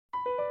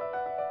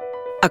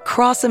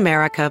Across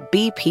America,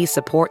 BP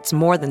supports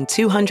more than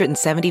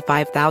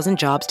 275,000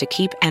 jobs to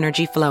keep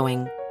energy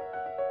flowing.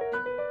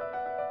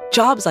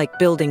 Jobs like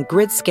building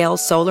grid-scale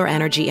solar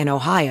energy in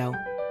Ohio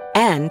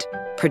and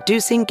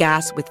producing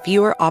gas with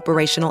fewer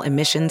operational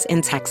emissions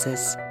in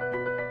Texas.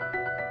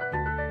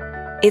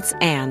 It's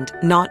and,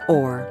 not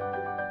or.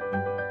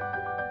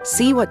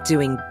 See what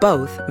doing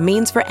both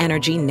means for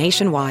energy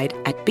nationwide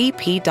at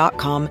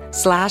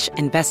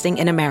bp.com/investing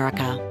in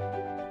America.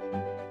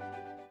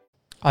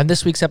 On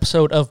this week's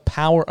episode of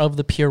Power of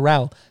the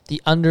Purell,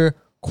 the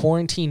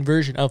under-quarantine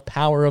version of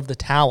Power of the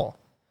Towel,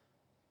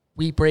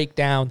 we break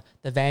down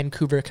the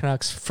Vancouver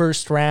Canucks'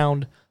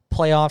 first-round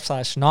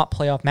playoff/not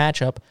playoff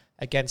matchup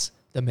against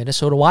the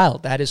Minnesota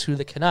Wild. That is who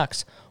the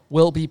Canucks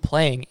will be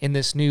playing in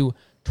this new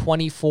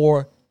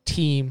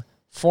 24-team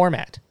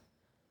format.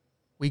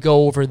 We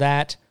go over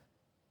that.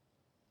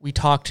 We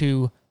talk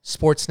to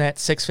Sportsnet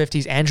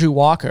 650's Andrew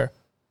Walker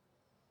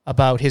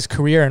about his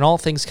career and all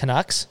things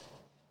Canucks.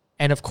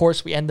 And, of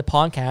course, we end the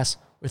podcast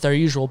with our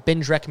usual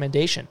binge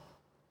recommendation.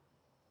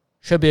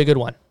 Should be a good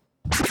one.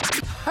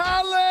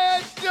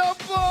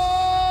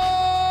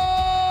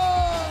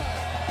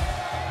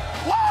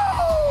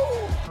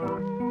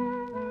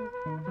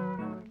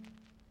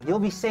 You'll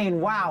be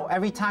saying wow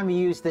every time you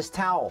use this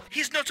towel.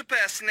 He's not a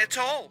person at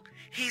all.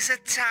 He's a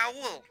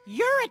towel.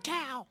 You're a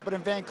towel. But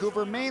in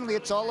Vancouver, mainly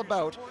it's all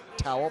about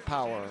towel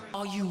power.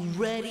 Are you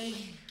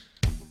ready?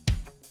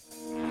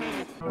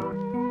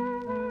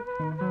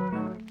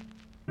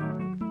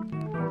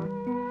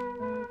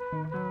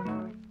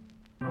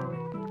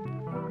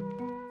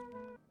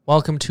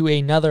 Welcome to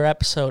another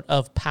episode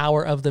of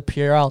Power of the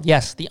Purell.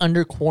 Yes, the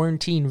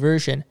under-quarantine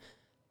version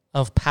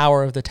of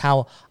Power of the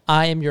Towel.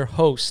 I am your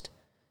host,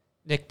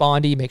 Nick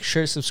Bondi. Make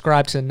sure to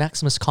subscribe to the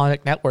Next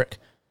Misconduct Network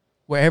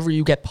wherever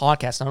you get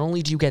podcasts. Not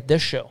only do you get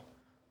this show,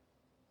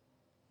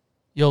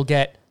 you'll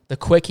get The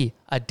Quickie,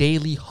 a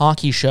daily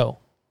hockey show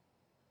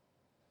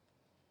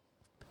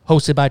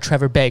hosted by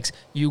Trevor Beggs.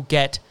 You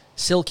get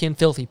Silky and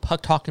Filthy,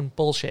 Puck Talking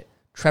Bullshit.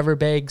 Trevor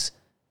Beggs,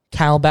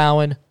 Cal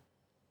Bowen,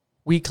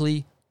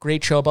 weekly.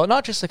 Great show about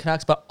not just the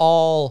Canucks, but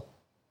all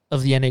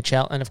of the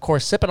NHL. And, of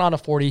course, Sipping on a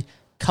 40,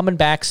 coming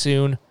back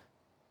soon.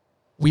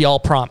 We all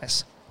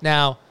promise.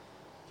 Now,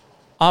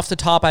 off the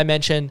top, I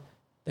mentioned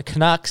the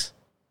Canucks.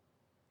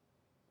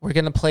 We're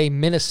going to play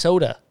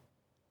Minnesota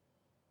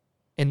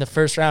in the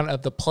first round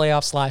of the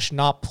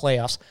playoffs/not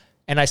playoffs.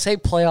 And I say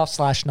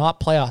playoffs/not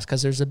playoffs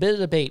because there's a bit of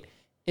debate.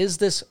 Is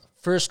this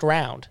first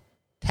round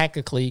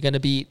technically going to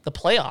be the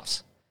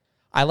playoffs?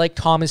 I like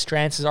Thomas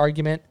Strance's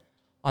argument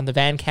on the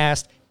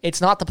Vancast. It's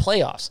not the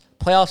playoffs.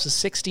 Playoffs is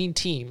 16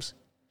 teams.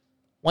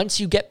 Once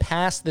you get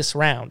past this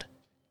round,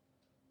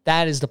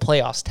 that is the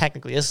playoffs,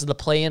 technically. This is the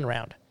play-in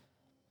round.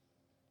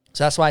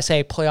 So that's why I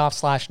say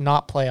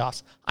playoffs/not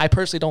playoffs. I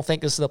personally don't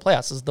think this is the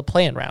playoffs. This is the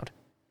play-in round.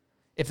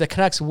 If the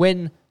Canucks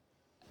win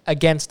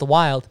against the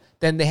Wild,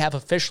 then they have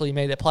officially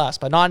made the playoffs,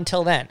 but not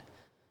until then.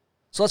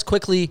 So let's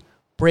quickly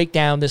break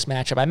down this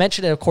matchup. I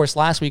mentioned it, of course,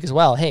 last week as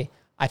well. Hey,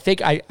 I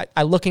think I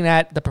looking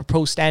at the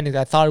proposed standings,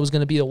 I thought it was going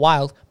to be the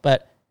Wild,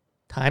 but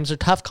times are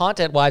tough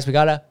content-wise.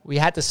 We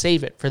had to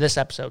save it for this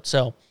episode.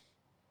 So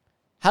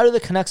how do the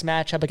Canucks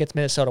match up against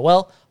Minnesota?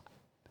 Well,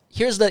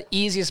 here's the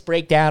easiest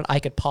breakdown I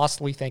could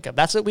possibly think of.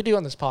 That's what we do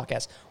on this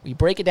podcast. We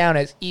break it down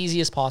as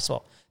easy as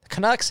possible. The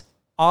Canucks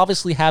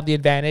obviously have the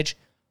advantage.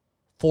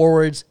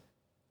 Forwards,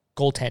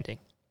 goaltending.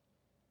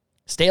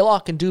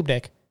 Stalock and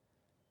Dubnyk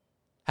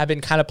have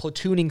been kind of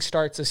platooning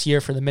starts this year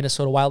for the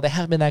Minnesota Wild. They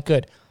haven't been that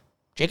good.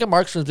 Jacob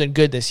Markstrom's been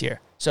good this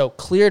year. So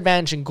clear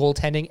advantage in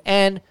goaltending,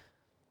 and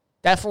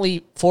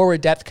definitely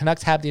forward depth.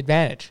 Canucks have the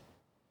advantage.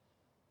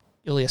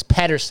 Elias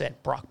Pettersson,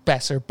 Brock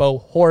Besser, Bo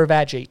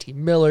Horvat, JT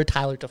Miller,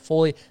 Tyler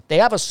Toffoli. They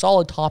have a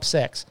solid top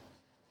six.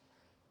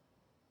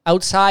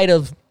 Outside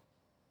of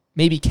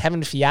maybe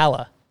Kevin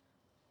Fiala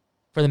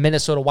for the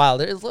Minnesota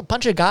Wild, there's a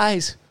bunch of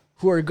guys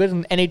who are good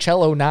in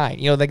NHL 09.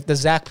 You know, like the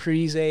Zach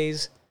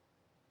Parizes,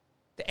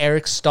 the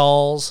Eric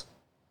Stahls,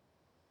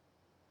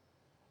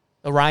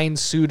 the Ryan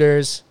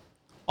Suters,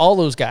 all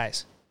those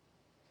guys.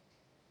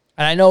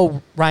 And I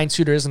know Ryan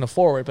Suter isn't a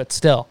forward, but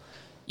still.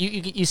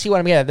 You see what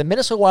I mean? The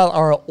Minnesota Wild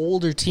are an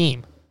older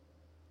team.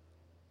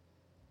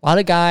 A lot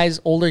of guys,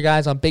 older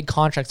guys on big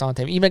contracts on the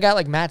team. Even a guy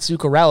like Matt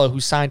Zuccarello who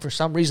signed for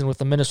some reason with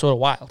the Minnesota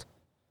Wild.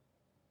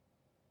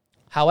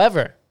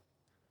 However,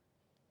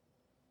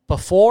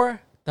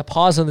 before the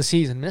pause of the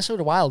season,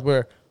 Minnesota Wild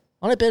were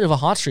on a bit of a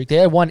hot streak. They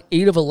had won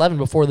 8 of 11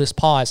 before this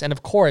pause. And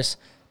of course,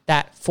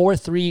 that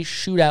 4-3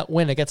 shootout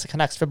win against the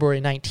Canucks February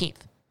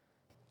 19th.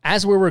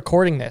 As we're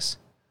recording this,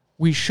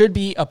 we should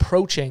be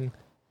approaching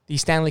the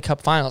Stanley Cup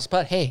Finals.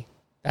 But hey,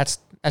 that's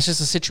just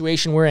the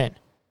situation we're in.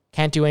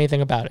 Can't do anything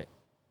about it.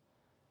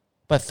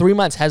 But 3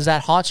 months, has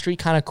that hot streak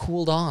kind of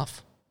cooled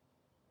off?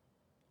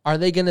 Are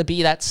they going to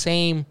be that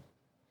same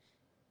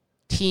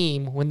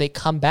team when they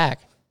come back?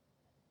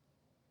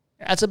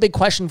 That's a big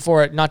question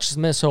for not just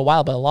Minnesota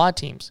Wild, but a lot of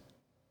teams.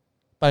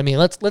 But I mean,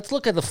 let's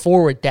look at the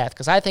forward depth,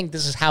 because I think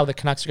this is how the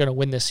Canucks are going to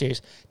win this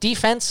series.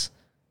 Defense,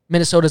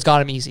 Minnesota's got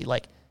them easy.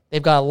 Like,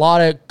 they've got a lot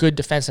of good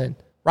defensemen.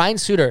 Ryan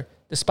Suter,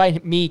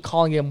 despite me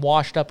calling him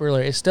washed up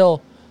earlier, is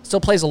still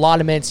plays a lot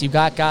of minutes. You've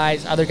got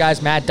other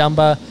guys, Matt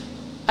Dumba.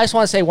 I just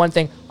want to say one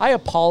thing. I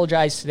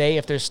apologize today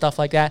if there's stuff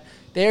like that.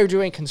 They are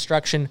doing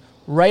construction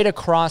right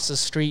across the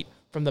street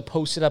from the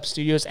Posted Up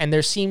Studios, and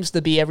there seems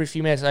to be every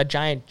few minutes a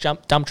giant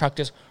dump truck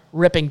just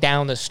ripping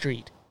down the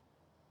street.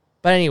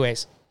 But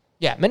anyways,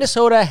 yeah,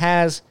 Minnesota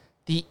has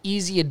the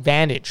easy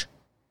advantage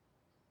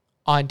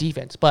on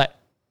defense, but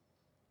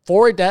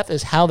forward depth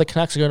is how the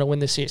Canucks are going to win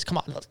this series. Come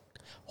on,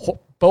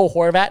 Bo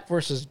Horvat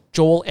versus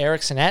Joel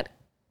Eriksson.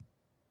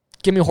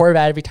 Give me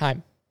Horvat every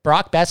time.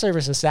 Brock Besser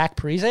versus Zach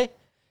Parise.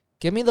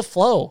 Give me the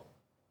flow.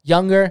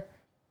 Younger,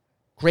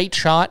 great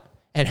shot.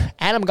 And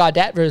Adam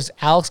Gaudette versus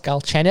Alex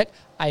Galchenyuk.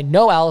 I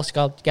know Alex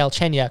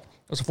Galchenyuk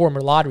was a former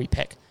lottery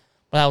pick,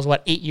 but that was,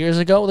 8 years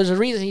ago? There's a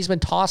reason he's been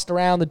tossed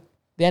around the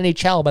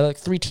NHL by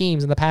 3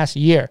 teams in the past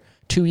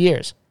 2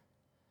 years.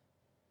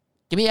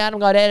 Give me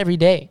Adam Gaudette every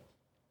day.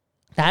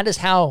 That is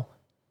how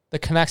the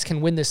Canucks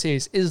can win this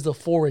series, is the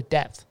forward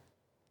depth.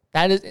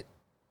 That is it.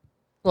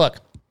 Look,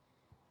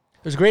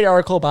 there's a great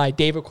article by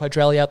David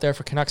Quadrelli out there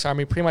for Canucks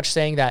Army pretty much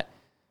saying that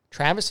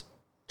Travis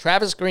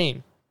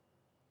Green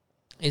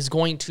is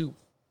going to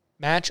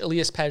match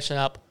Elias Pettersson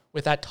up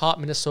with that top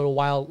Minnesota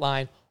Wild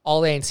line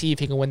all day and see if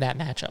he can win that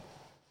matchup.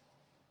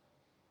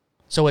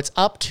 So it's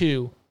up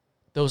to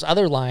those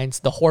other lines,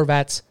 the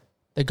Horvats,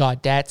 the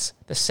Gaudettes,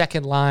 the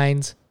second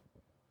lines.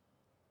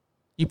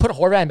 You put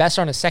Horvat and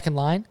Besser on a second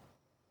line,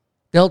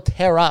 they'll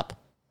tear up.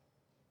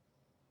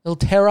 They'll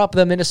tear up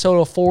the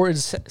Minnesota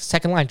forwards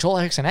second line. Joel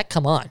Eriksson Ek,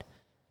 come on.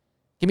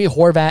 Give me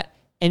Horvat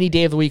any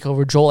day of the week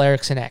over Joel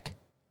Eriksson Ek.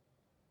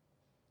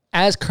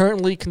 As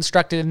currently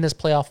constructed in this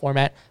playoff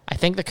format, I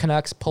think the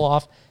Canucks pull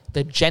off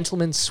the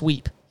gentleman's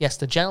sweep. Yes,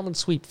 the gentleman's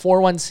sweep.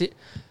 4-1.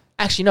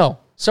 Actually, no.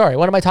 Sorry,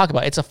 what am I talking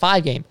about? It's a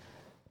 5-game.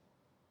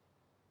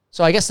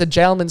 So I guess the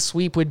gentleman's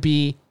sweep would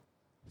be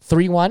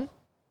 3-1.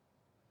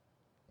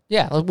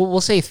 Yeah,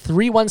 we'll say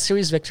 3-1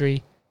 series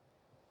victory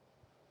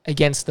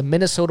against the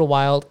Minnesota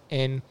Wild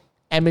in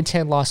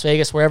Edmonton, Las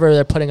Vegas, wherever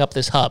they're putting up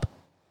this hub.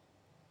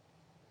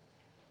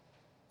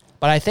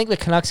 But I think the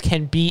Canucks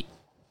can beat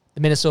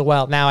the Minnesota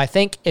Wild. Now, I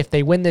think if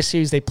they win this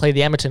series, they play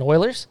the Edmonton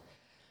Oilers.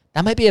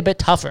 That might be a bit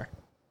tougher.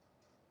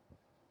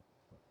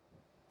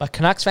 But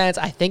Canucks fans,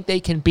 I think they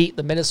can beat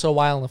the Minnesota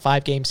Wild in the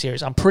 5-game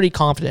series. I'm pretty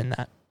confident in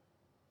that.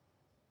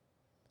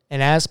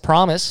 And as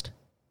promised,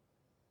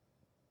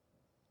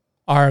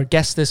 our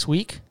guest this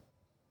week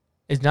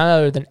is none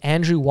other than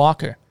Andrew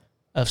Walker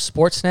of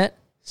Sportsnet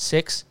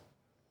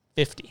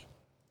 650.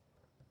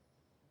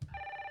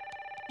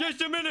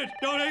 Just a minute!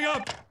 Don't hang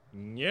up!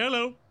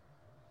 Yellow.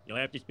 You'll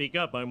have to speak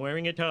up. I'm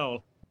wearing a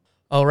towel.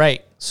 All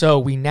right, so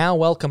we now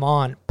welcome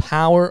on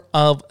Power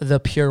of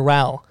the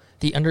Purell,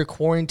 the under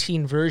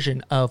quarantine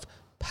version of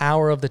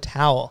Power of the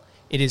Towel.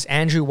 It is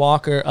Andrew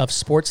Walker of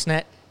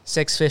Sportsnet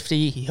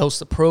 650. He hosts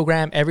the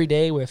program every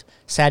day with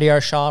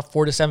Sadiar Shah,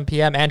 4 to 7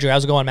 p.m. Andrew,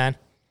 how's it going, man?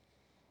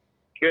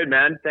 Good,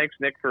 man. Thanks,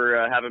 Nick,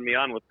 for having me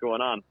on. What's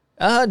going on?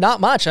 Not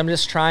much. I'm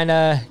just trying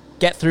to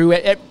get through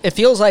it. It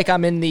feels like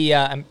I'm in the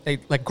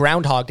like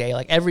Groundhog Day.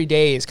 Like every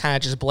day is kind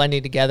of just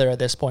blending together at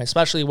this point,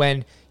 especially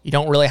when you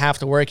don't really have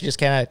to work. You just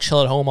kind of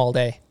chill at home all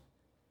day.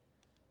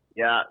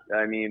 Yeah,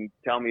 I mean,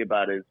 tell me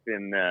about it. It's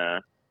been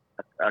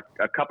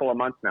a couple of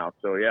months now.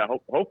 So, yeah,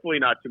 hopefully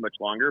not too much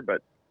longer.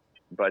 But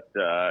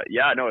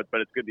yeah, no,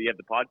 but it's good that you have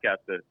the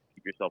podcast to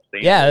keep yourself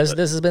sane. Yeah,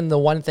 this has been the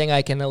one thing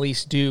I can at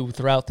least do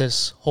throughout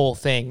this whole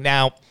thing.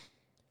 Now,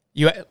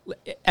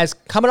 as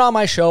coming on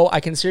my show, I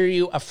consider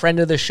you a friend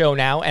of the show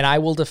now, and I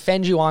will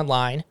defend you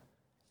online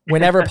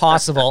whenever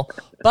possible.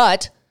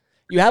 But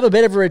you have a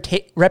bit of a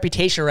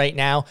reputation right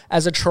now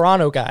as a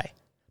Toronto guy.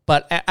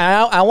 But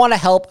I want to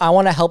help. I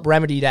want to help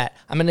remedy that.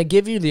 I'm going to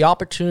give you the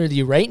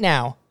opportunity right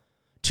now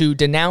to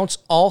denounce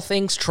all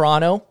things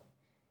Toronto,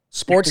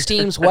 sports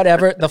teams,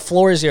 whatever. The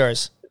floor is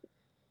yours.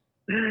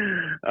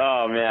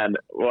 Oh man.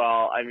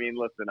 Well, I mean,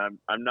 listen,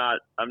 I'm not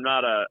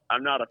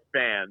a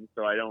fan,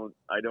 so I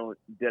don't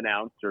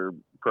denounce or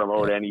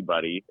promote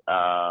anybody.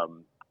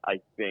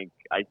 I think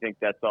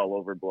that's all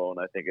overblown.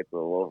 I think it's a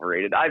little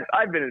overrated.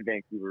 I've been in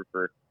Vancouver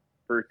for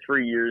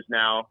 3 years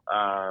now.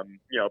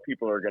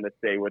 People are going to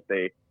say what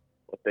they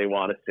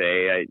want to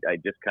say. I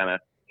just kind of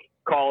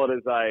call it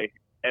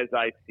as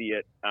I see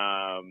it.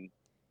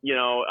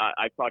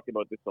 I've talked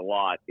about this a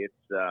lot. It's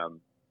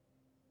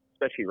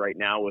especially right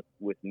now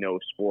with no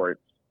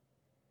sports.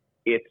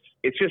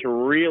 It's just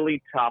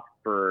really tough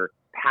for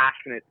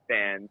passionate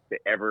fans to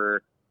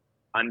ever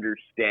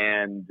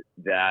understand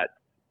that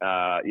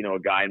a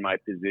guy in my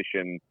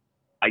position,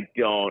 I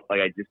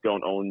just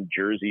don't own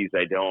jerseys.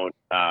 I don't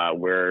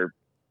wear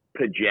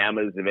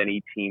pajamas of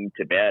any team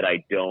to bed.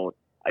 I don't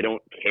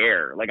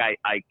care. Like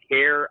I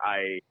care.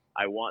 I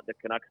want the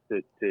Canucks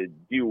to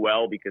do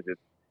well because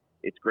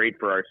it's great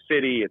for our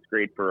city. It's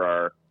great for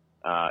our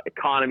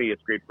economy.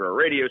 It's great for our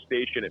radio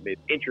station. It made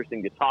it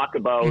interesting to talk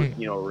about.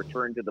 A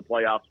return to the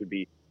playoffs would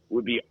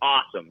be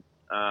awesome.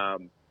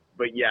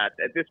 But yeah,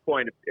 at this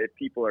point, if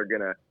people are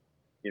gonna,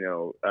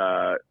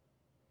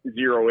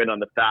 zero in on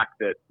the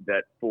fact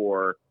that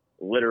for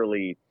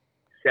literally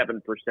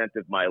 7%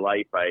 of my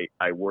life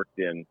I worked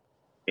in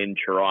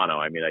Toronto.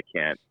 I mean, I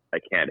can't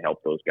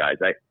help those guys.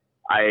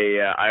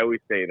 I always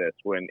say this,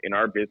 when in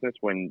our business,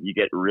 when you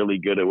get really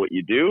good at what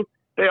you do,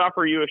 they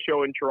offer you a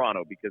show in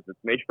Toronto because it's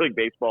Major League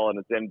Baseball and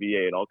it's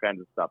NBA and all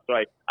kinds of stuff. So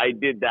I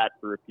did that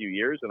for a few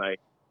years, and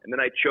then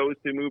I chose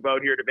to move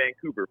out here to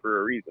Vancouver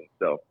for a reason.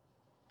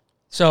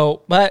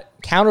 So, but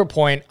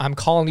counterpoint, I'm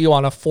calling you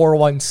on a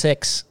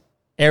 416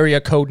 area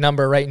code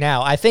number right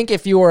now. I think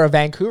if you were a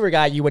Vancouver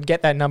guy, you would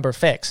get that number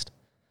fixed.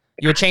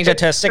 You would change it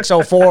to a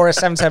 604 or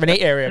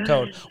 778 area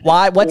code.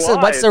 Why? What's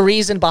the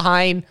reason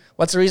behind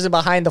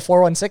the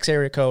 416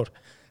 area code?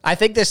 I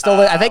think there's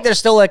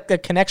still a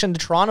connection to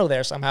Toronto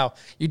there somehow.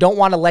 You don't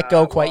want to let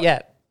go quite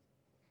yet.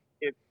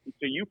 So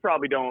you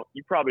probably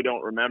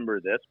don't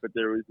remember this, but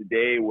there was a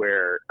day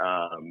where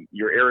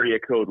your area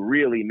code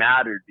really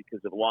mattered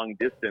because of long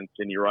distance,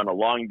 and you're on a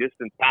long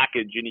distance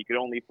package, and you could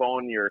only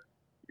phone your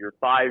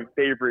 5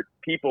 favorite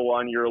people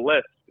on your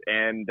list.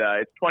 And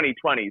it's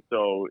 2020,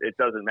 so it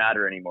doesn't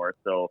matter anymore.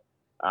 So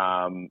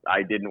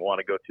I didn't want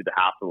to go through the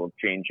hassle of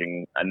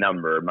changing a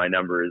number. My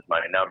number is my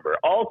number.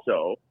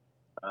 Also,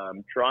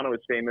 Toronto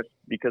is famous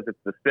because it's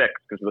the 6,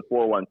 because of the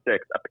 416.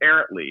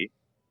 Apparently,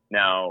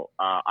 now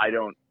I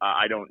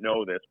don't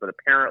know this, but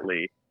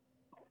apparently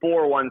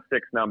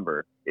 416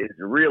 number is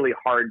really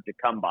hard to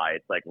come by.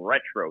 It's like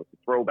retro, it's a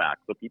throwback.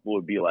 So people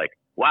would be like,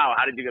 wow,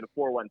 how did you get a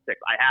 416?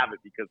 I have it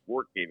because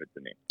work gave it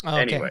to me.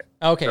 Okay. Anyway.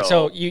 Okay,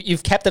 so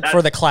you've kept it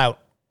for the clout.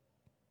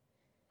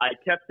 I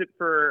kept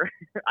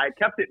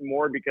it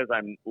more because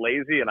I'm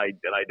lazy and I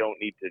don't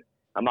need to.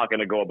 I'm not going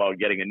to go about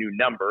getting a new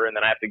number and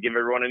then I have to give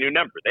everyone a new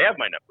number. They have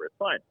my number. It's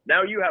fine.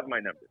 Now you have my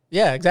number.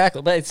 Yeah,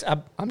 exactly. But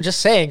I'm just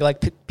saying, like,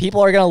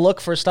 people are going to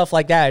look for stuff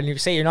like that. And you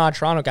say you're not a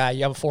Toronto guy,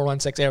 you have a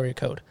 416 area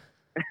code.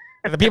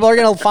 The people are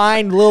going to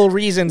find little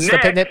reasons to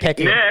nitpick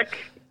you.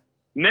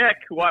 Nick,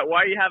 why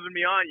are you having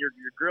me on? You're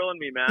grilling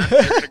me, man.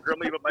 You're going to grill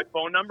me with my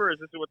phone number? Is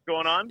this what's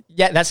going on?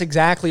 Yeah, that's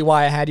exactly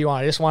why I had you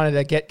on. I just wanted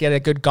to get a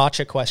good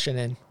gotcha question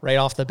in right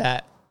off the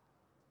bat.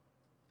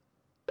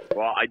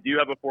 Well, I do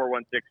have a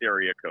 416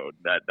 area code.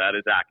 That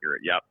is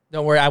accurate. Yep.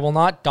 Don't worry, I will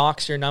not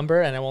dox your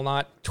number and I will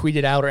not tweet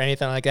it out or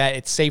anything like that.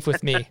 It's safe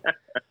with me.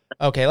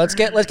 Okay, let's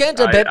get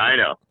into a bit. I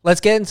know.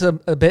 Let's get into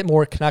a bit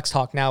more Canucks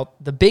talk now.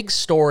 The big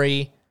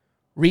story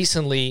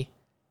recently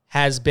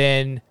has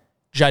been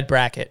Judd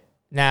Brackett.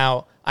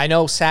 Now, I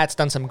know Sat's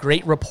done some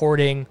great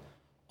reporting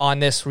on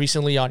this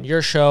recently on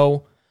your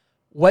show.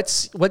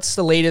 What's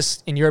the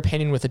latest, in your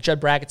opinion, with the Judd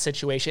Brackett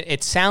situation?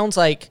 It sounds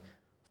like,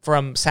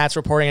 from Sat's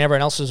reporting and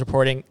everyone else's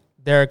reporting,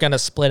 they're going to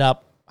split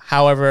up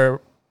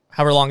however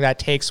long that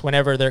takes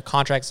whenever their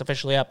contract's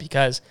officially up,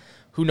 because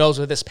who knows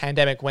with this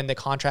pandemic when the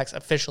contract's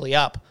officially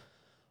up.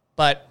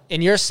 But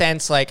in your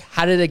sense, like,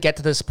 how did it get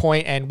to this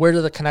point, and where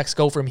do the Canucks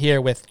go from here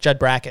with Judd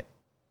Brackett?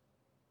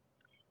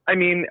 I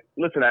mean,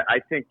 listen, I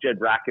think Judd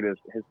Brackett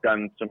has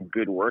done some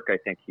good work. I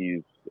think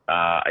he's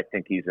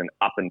an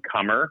up and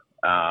comer.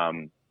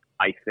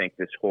 I think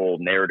this whole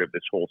narrative,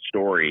 this whole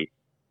story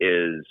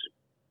is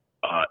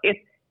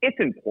it's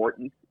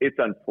important. It's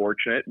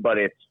unfortunate, but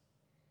it's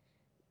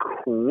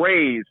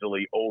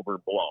crazily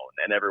overblown,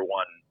 and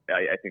everyone,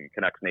 I think,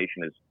 Canucks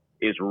Nation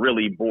is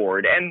really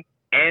bored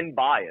and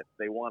biased.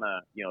 They want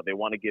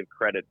to give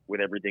credit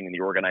with everything in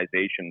the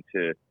organization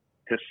to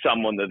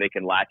someone that they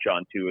can latch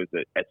on to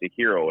as a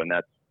hero, and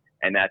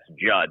that's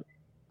Judd.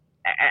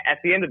 At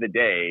the end of the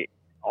day,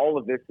 all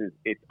of this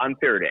it's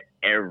unfair to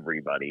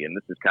everybody, and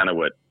this is kind of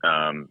what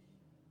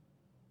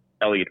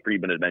Elliot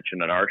Friedman had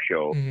mentioned on our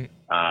show.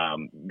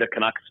 Mm-hmm. The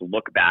Canucks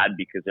look bad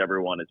because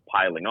everyone is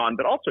piling on,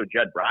 but also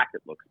Judd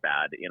Brackett looks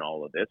bad in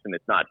all of this, and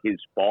it's not his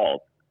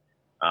fault.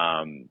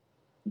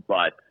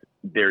 But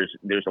there's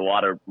a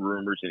lot of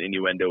rumors and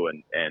innuendo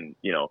and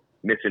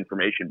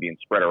misinformation being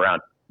spread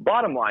around.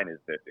 Bottom line is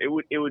this: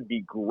 it would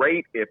be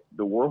great if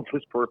the world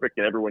was perfect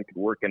and everyone could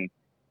work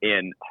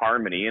in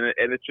harmony, and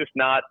it's just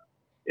not.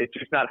 It's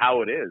just not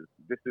how it is.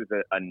 This is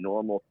a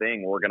normal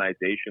thing.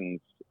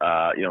 Organizations,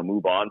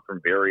 move on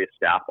from various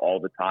staff all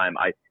the time.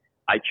 I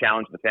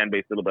challenge the fan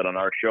base a little bit on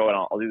our show, and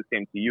I'll do the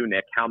same to you,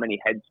 Nick. How many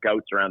head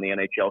scouts around the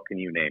NHL can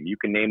you name? You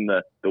can name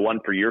the one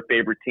for your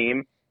favorite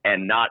team,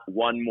 and not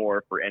one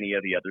more for any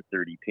of the other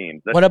 30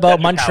 teams. What about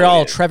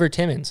Montreal? Trevor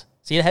Timmins,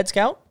 is he a head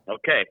scout?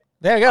 Okay,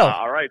 there you go.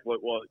 All right. Well,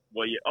 all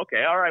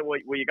right.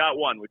 Well, you got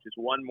one, which is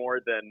one more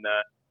than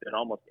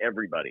almost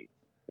everybody.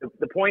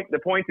 The point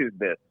is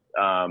this.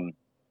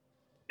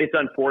 It's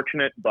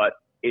unfortunate, but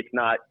it's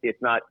not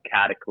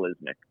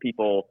cataclysmic.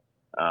 People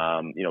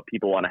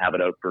want to have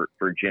it out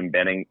for Jim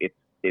Benning.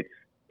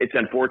 It's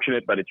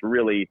unfortunate, but it's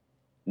really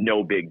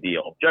no big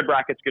deal. Judd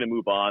Brackett's going to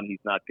move on. He's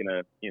not going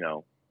to,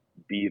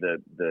 be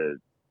the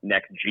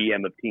next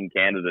GM of Team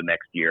Canada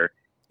next year.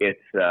 It's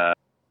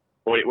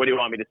what do you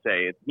want me to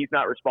say? He's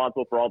not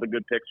responsible for all the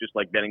good picks, just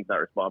like Benning's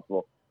not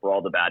responsible for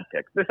all the bad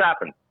picks. This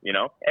happens,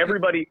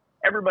 Everybody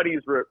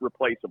is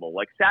replaceable.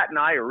 Like Sat and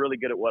I are really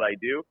good at what I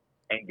do.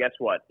 And guess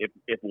what? If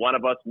one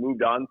of us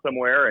moved on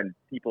somewhere and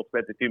people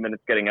spent a few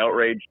minutes getting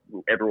outraged,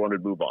 everyone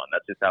would move on.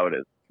 That's just how it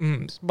is.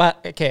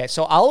 But, okay,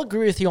 so I'll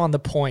agree with you on the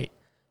point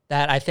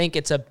that I think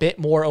it's a bit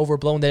more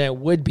overblown than it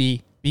would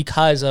be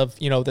because of,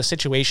 the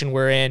situation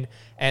we're in,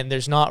 and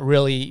there's not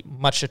really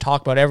much to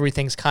talk about.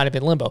 Everything's kind of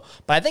in limbo.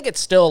 But I think it's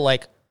still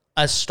like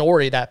a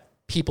story that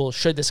people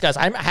should discuss.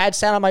 I had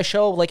Stan on my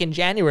show like in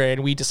January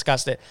and we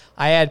discussed it.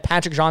 I had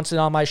Patrick Johnson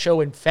on my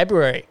show in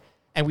February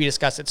and we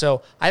discussed it.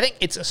 So I think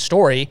it's a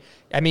story.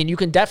 I mean, you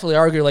can definitely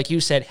argue, like you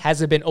said,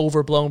 has it been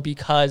overblown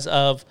because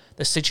of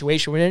the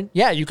situation we're in?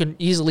 Yeah, you can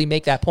easily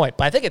make that point.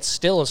 But I think it's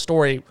still a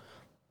story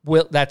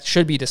that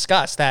should be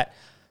discussed. That,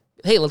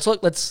 hey,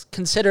 let's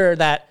consider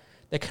that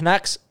the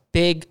Canucks'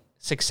 big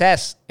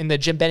success in the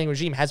Jim Benning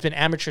regime has been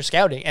amateur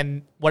scouting,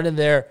 and one of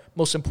their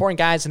most important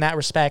guys in that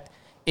respect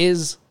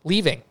is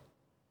leaving.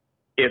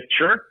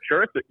 Sure,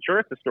 it's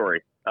a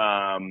story.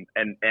 And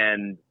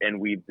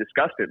we've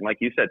discussed it. And like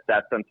you said,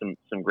 Seth's done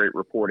some great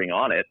reporting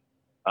on it.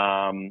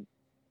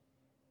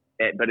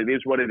 But it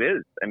is what it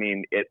is. I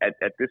mean,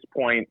 at this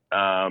point,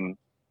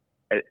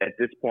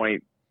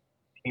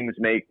 teams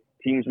make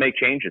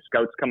changes.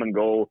 Scouts come and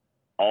go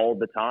all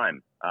the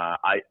time.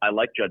 I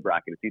like Judd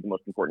Brackett. Is he the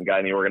most important guy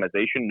in the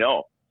organization?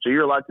 No. So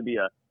you're allowed to be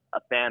a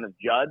fan of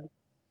Judd.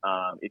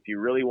 If you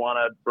really want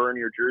to burn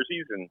your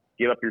jerseys and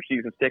give up your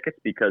season's tickets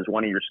because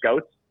one of your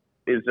scouts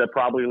is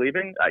probably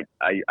leaving,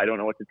 I don't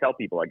know what to tell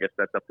people. I guess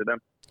that's up to them.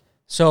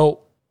 So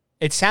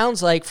it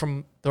sounds like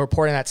from the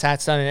reporting that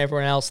Sat's done and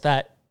everyone else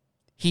that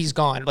he's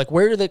gone. Like,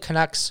 where do the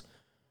Canucks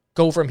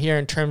go from here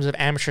in terms of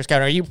amateur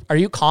scouting? Are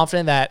you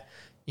confident that,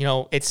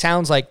 it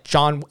sounds like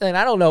John, and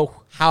I don't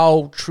know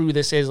how true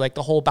this is, like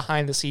the whole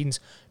behind the scenes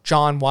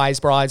John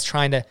Weisbrod's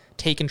trying to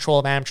take control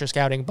of amateur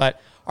scouting, but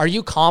are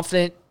you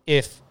confident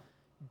if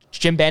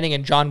Jim Benning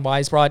and John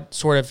Weisbrod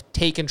sort of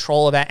take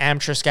control of that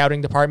amateur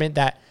scouting department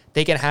that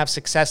they can have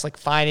success, like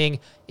finding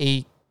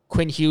a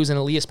Quinn Hughes and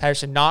Elias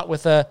Pettersson, not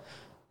with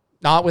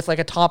like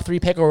a top 3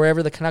 pick or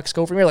wherever the Canucks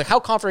go from here? Like, how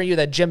confident are you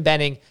that Jim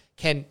Benning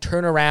can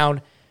turn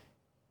around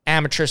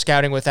amateur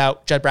scouting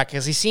without Judd Brackett?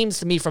 Because he seems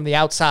to me from the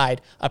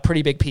outside a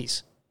pretty big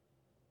piece.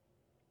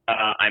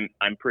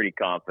 I'm pretty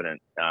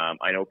confident.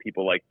 I know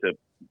people like to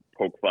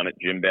poke fun at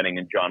Jim Benning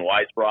and John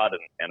Weisbrod,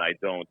 and I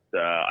don't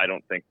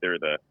think they're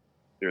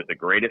the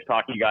greatest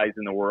hockey guys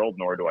in the world,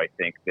 nor do I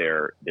think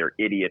they're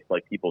idiots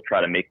like people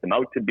try to make them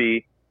out to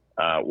be.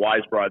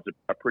 Weisbrod's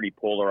a pretty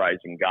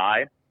polarizing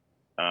guy,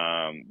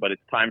 but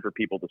it's time for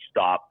people to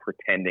stop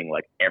pretending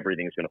like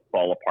everything's going to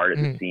fall apart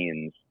at the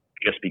seams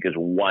just because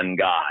one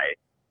guy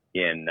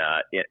in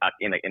a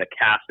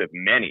cast of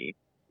many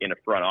in a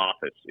front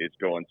office is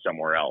going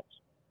somewhere else.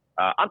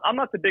 I'm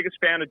not the biggest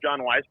fan of John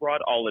Weisbrod,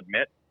 I'll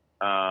admit,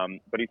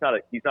 but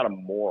he's not a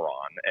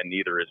moron, and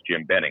neither is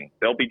Jim Benning.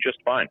 They'll be just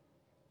fine.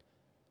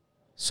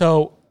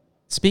 So,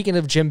 speaking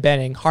of Jim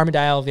Benning, Harman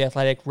Dial of The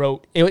Athletic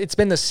wrote, it's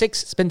been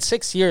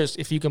 6 years,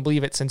 if you can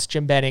believe it, since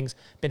Jim Benning's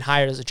been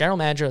hired as a general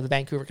manager of the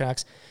Vancouver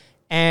Canucks,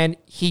 and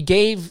he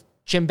gave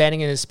Jim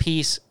Benning in his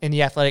piece in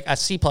The Athletic a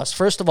C+.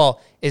 First of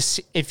all,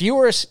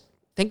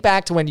 think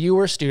back to when you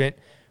were a student,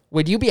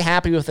 would you be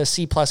happy with a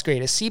C+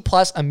 grade? Is C+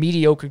 a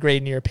mediocre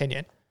grade in your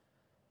opinion?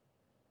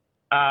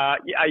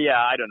 Yeah.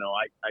 I don't know.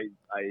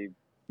 I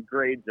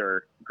grades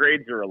are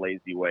a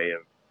lazy way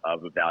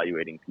of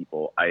evaluating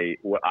people. I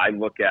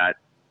look at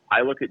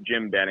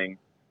Jim Benning,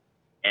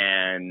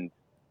 and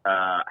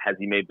has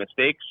he made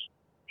mistakes?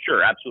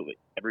 Sure, absolutely.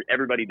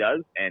 Everybody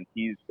does, and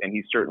he's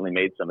certainly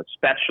made some,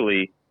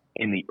 especially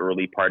in the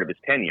early part of his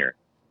tenure.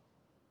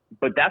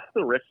 But that's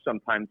the risk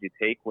sometimes you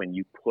take when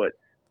you put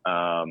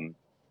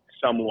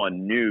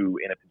someone new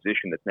in a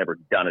position that's never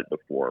done it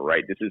before,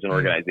 right? This is an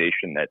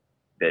organization that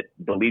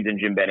believed in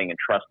Jim Benning and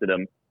trusted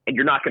him, and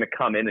you're not going to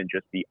come in and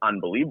just be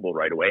unbelievable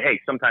right away.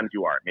 Hey, sometimes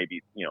you are.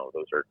 Maybe,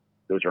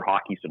 those are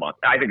hockey savants.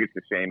 I think it's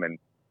the same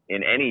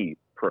in any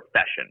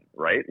profession,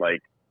 right?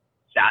 Like,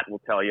 Sat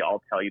will tell you,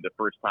 I'll tell you, the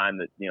first time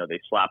that, they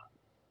slapped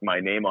my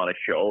name on a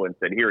show and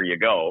said, here you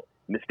go,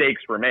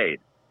 mistakes were made.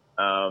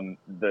 How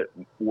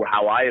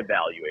I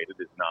evaluate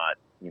it is not,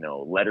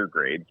 letter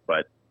grades,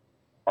 but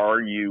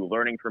are you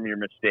learning from your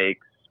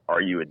mistakes?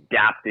 Are you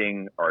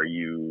adapting? Are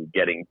you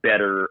getting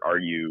better? Are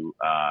you,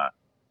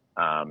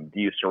 do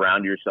you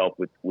surround yourself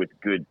with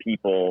good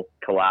people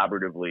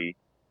collaboratively?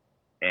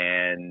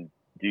 And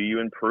do you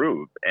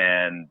improve?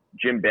 And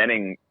Jim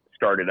Benning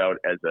started out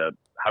as a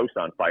house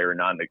on fire,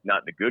 not in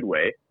the good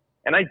way.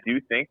 And I do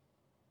think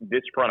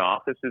this front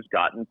office has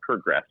gotten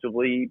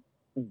progressively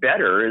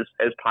better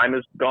as time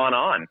has gone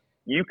on.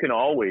 You can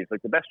always,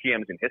 like the best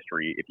GMs in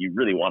history, if you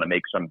really want to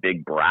make some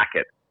big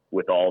bracket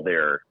with all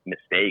their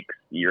mistakes,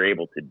 you're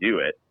able to do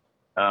it.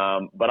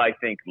 But I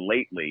think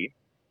lately,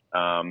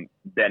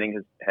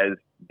 Benning has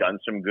done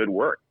some good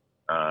work.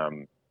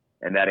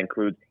 And that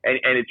includes, and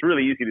it's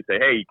really easy to say,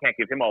 hey, you can't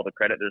give him all the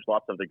credit. There's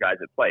lots of other guys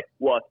that play.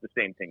 Well, it's the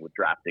same thing with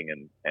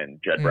drafting and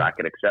Judd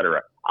Brackett, et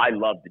cetera. I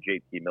love the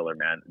JT Miller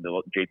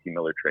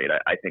trade.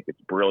 I think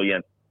it's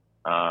brilliant.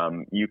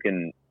 You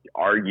can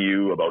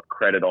argue about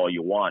credit all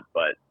you want,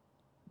 but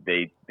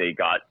they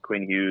got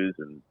Quinn Hughes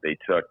and they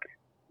took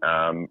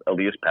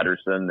Elias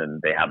Pettersson,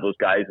 and they have those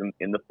guys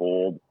in the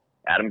fold.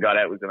 Adam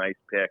Gaudette was a nice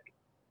pick.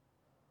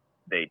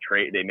 They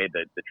made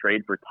the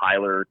trade for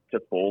Tyler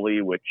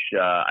Toffoli, which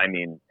I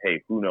mean,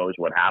 hey, who knows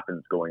what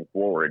happens going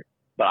forward?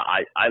 But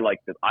I like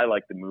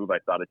the move. I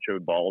thought it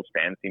showed balls.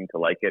 Fans seem to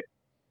like it.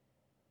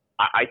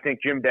 I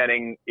think Jim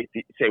Benning, if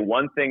you say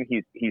one thing,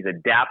 he's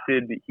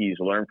adapted. He's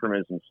learned from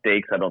his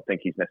mistakes. I don't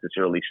think he's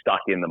necessarily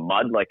stuck in the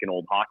mud like an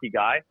old hockey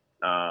guy.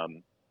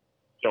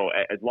 So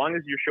as long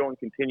as you're showing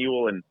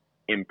continual and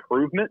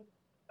improvement,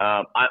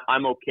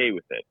 I'm okay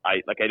with it.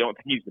 I don't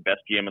think he's the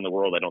best GM in the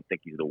world. I don't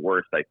think he's the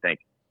worst. I think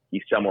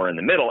he's somewhere in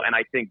the middle, and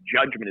I think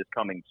judgment is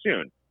coming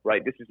soon.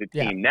 Right? This is a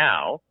team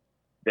now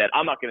that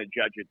I'm not going to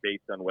judge it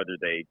based on whether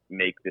they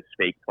make this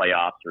fake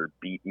playoffs or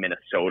beat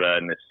Minnesota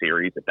in this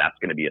series, if that's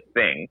going to be a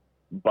thing.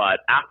 But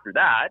after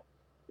that,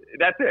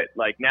 that's it.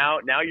 Like now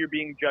you're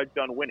being judged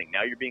on winning.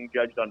 Now you're being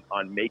judged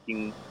on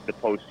making the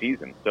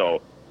postseason.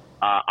 So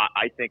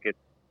I think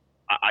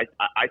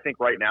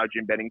right now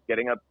Jim Benning's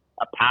getting a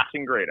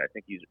passing grade. I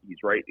think he's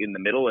right in the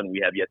middle, and we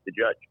have yet to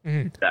judge.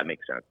 If that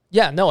makes sense.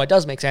 Yeah, no, it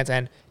does make sense.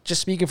 And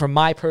just speaking from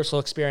my personal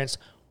experience,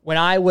 when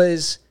I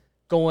was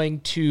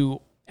going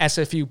to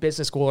SFU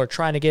Business School or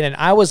trying to get in,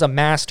 I was a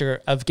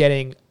master of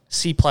getting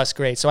C+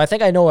 grades. So I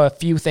think I know a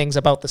few things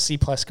about the C+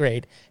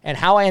 grade. And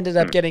how I ended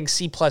up getting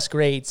C+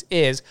 grades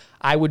is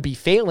I would be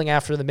failing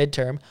after the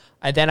midterm,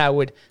 and then I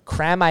would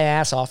cram my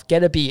ass off,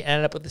 get a B, and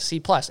end up with a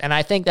C+. And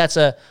I think that's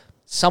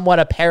somewhat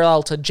a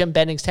parallel to Jim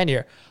Benning's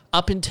tenure.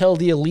 Up until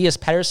the Elias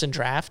Pettersson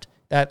draft,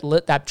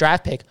 that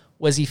draft pick,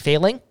 was he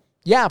failing?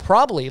 Yeah,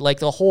 probably. Like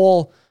the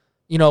whole,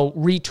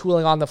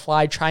 retooling on the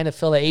fly, trying to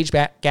fill the age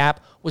gap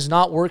was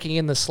not working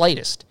in the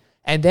slightest.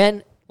 And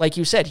then, like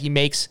you said, he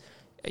makes,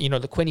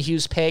 the Quinn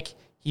Hughes pick.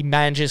 He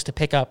manages to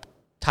pick up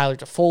Tyler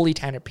Toffoli,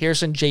 Tanner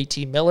Pearson,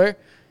 JT Miller.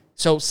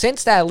 So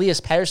since that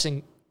Elias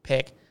Pettersson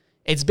pick,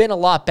 it's been a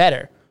lot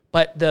better.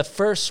 But the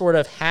first sort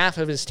of half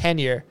of his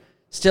tenure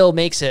still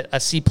makes it a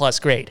C+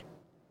 grade.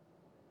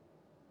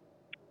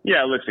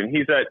 Yeah, listen,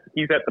 he's at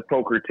the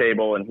poker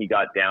table, and he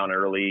got down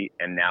early,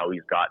 and now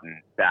he's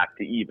gotten back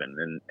to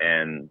even.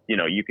 And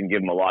you can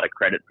give him a lot of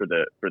credit for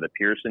the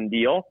Pearson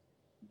deal,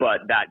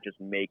 but that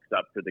just makes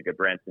up for the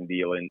Gudbranson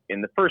deal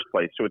in the first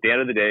place. So at the end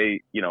of the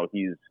day,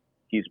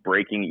 he's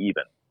breaking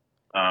even.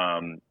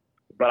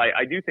 But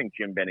I do think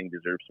Jim Benning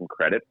deserves some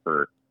credit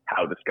for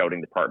how the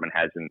scouting department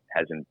has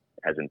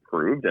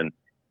improved. And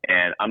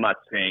I'm not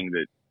saying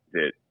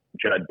that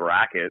Judd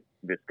Brackett,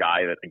 this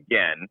guy that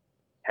again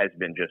has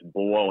been just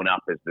blown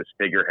up as this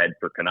figurehead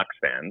for Canucks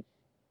fans,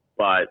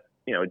 but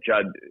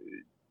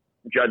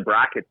Judd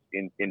Brackett's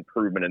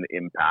improvement and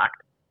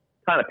impact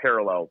kind of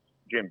parallels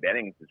Jim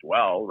Benning's as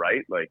well,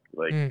 right? Like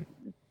the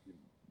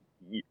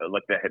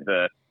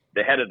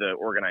head of the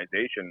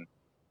organization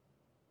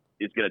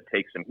is going to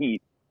take some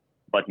heat,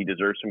 but he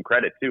deserves some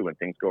credit too when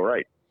things go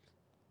right.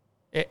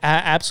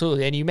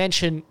 Absolutely. And you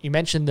mentioned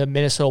the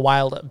Minnesota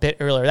Wild a bit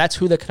earlier. That's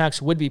who the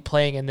Canucks would be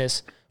playing in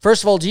this.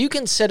 First of all, do you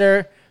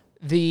consider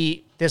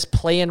this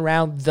play-in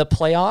round the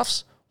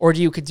playoffs, or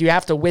do you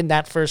have to win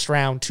that first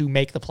round to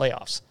make the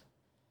playoffs?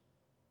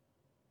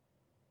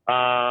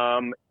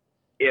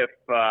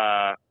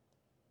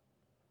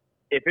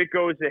 If it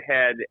goes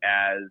ahead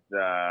as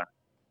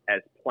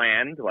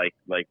planned, like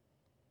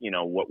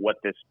what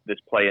this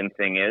play-in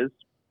thing is,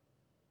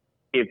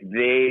 if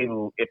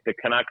the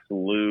Canucks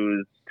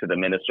lose to the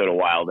Minnesota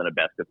Wild in a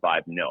best of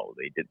 5, no,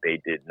 they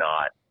did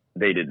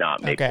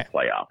not make the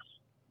playoffs.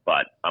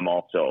 But I'm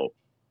also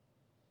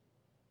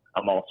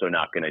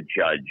not going to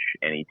judge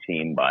any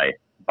team by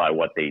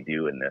what they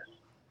do in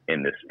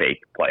this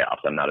fake playoffs.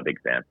 I'm not a big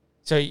fan.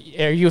 So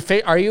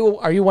are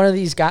you one of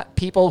these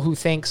people who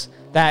thinks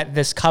that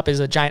this cup is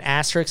a giant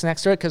asterisk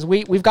next to it? Because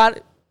we've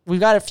got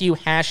a few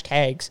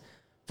hashtags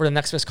for the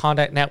Next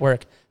Misconduct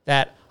Network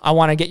that I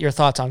want to get your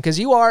thoughts on, because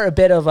you are a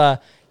bit of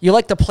you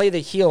like to play the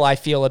heel, I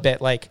feel, a bit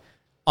like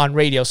on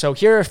radio. So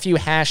here are a few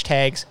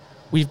hashtags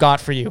we've got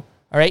for you.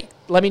 All right,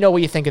 let me know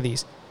what you think of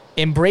these.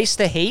 Embrace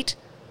the hate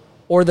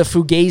or the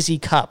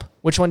Fugazi Cup?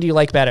 Which one do you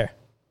like better?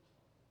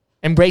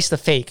 Embrace the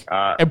fake.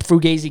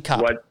 Fugazi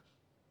Cup.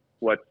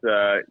 What's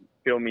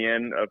fill me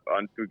in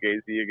on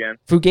Fugazi again?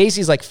 Fugazi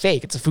is like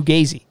fake. It's a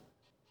Fugazi.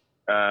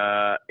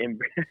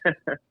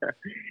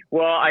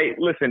 Well,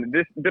 listen,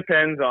 this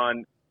depends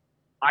on,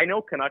 I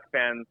know Canuck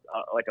fans,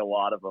 like a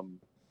lot of them,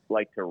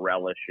 like to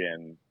relish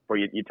in, for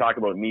you talk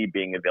about me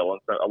being a villain,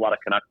 so a lot of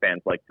Canuck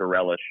fans like to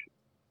relish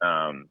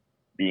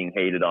being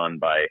hated on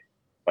by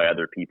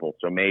other people.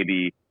 So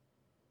maybe,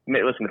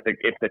 listen,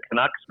 if the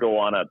Canucks go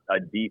on a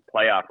deep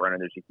playoff run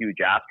and there's a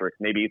huge asterisk,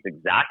 maybe it's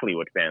exactly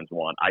what fans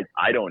want.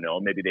 I don't know.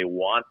 Maybe they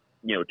want,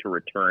 to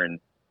return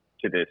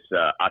to this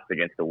us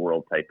against the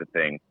world type of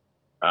thing.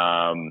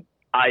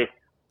 I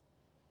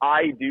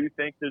do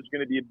think there's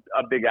going to be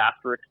a big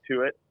asterisk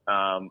to it.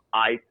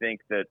 I think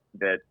that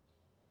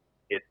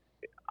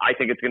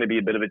it's going to be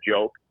a bit of a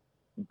joke,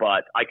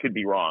 but I could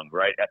be wrong,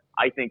 right?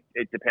 I think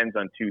it depends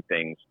on two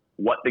things: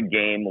 what the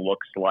game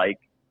looks like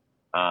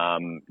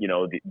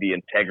The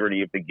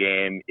integrity of the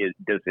game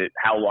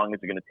how long is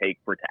it going to take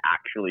for it to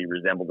actually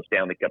resemble the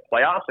Stanley Cup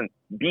playoffs? And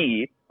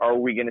B, are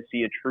we going to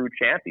see a true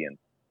champion?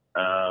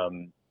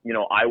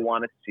 I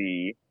want to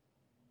see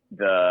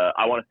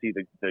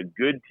the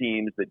good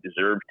teams that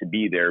deserve to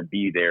be there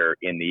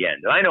in the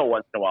end. And I know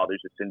once in a while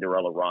there's a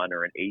Cinderella run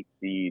or an 8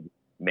 seed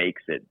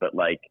makes it, but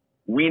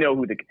we know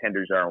who the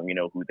contenders are and we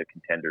know who the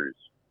contenders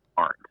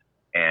aren't.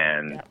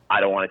 And I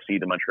don't want to see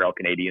the Montreal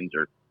Canadiens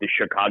or the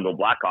Chicago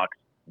Blackhawks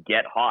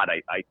get hot.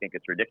 I think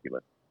it's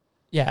ridiculous.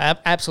 Yeah,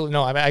 absolutely.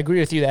 No, I agree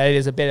with you that it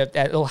is a bit of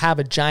that. It'll have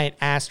a giant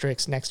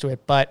asterisk next to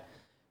it. But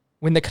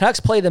when the Canucks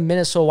play the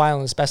Minnesota Wild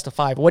in this best of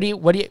 5,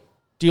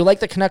 do you like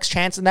the Canucks'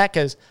 chance in that?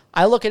 Because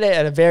I look at it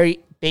at a very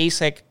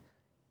basic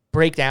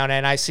breakdown,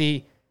 and I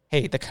see,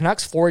 hey, the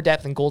Canucks' forward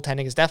depth and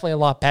goaltending is definitely a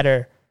lot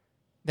better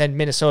than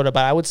Minnesota,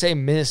 but I would say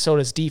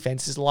Minnesota's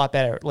defense is a lot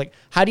better.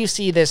 How do you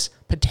see this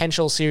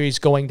potential series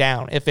going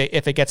down if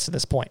it gets to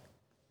this point?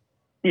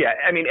 Yeah,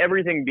 I mean,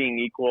 everything being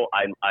equal,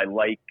 I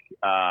like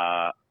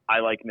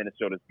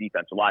Minnesota's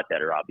defense a lot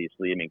better,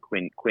 obviously. I mean,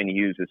 Quinn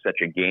Hughes is such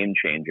a game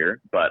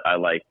changer, but I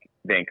like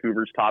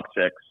Vancouver's top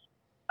 6.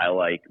 I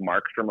like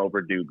Markstrom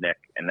over Dubnyk,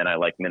 and then I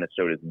like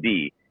Minnesota's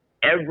D.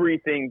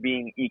 Everything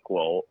being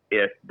equal,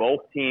 if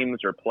both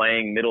teams are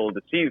playing middle of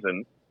the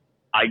season,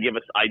 I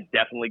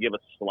definitely give a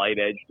slight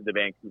edge to the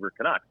Vancouver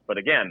Canucks. But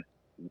again,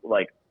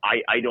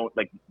 I don't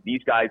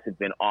these guys have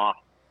been off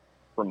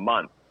for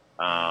months.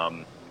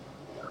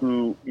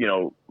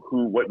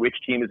 Which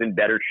team is in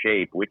better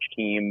shape? Which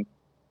team's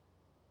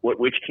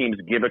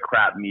give a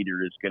crap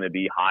meter is going to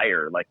be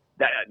higher?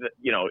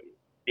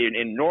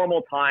 In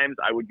normal times,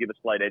 I would give a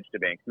slight edge to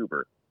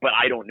Vancouver, but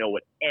I don't know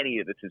what any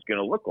of this is going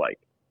to look like.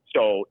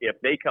 So if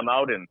they come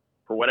out and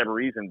for whatever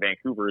reason,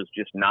 Vancouver is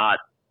just not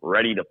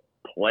ready to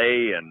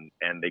play and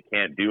they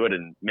can't do it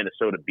and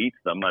Minnesota beats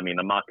them, I mean,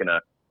 I'm not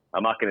gonna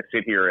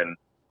sit here and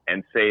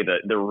say that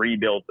the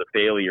rebuild's a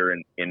failure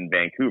in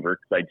Vancouver,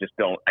 because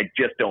I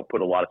just don't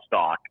put a lot of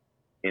stock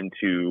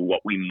into what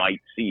we might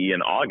see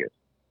in August.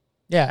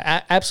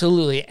 Yeah,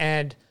 absolutely.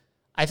 And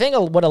I think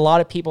what a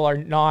lot of people are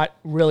not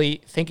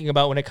really thinking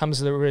about when it comes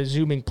to the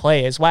resuming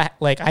play is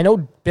I know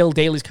Bill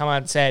Daly's come out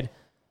and said,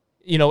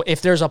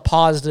 if there's a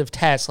positive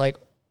test,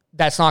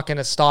 that's not going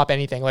to stop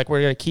anything. We're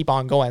going to keep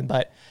on going.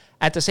 But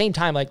at the same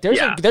time, there's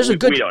a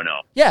good, we don't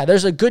know. Yeah,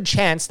 there's a good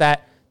chance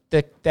that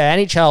the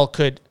NHL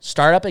could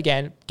start up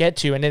again,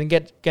 and then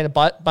get a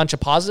bunch of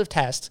positive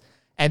tests,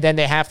 and then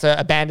they have to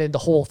abandon the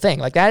whole thing.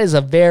 That is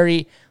a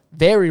very,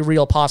 very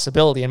real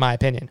possibility, in my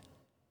opinion.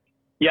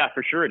 Yeah,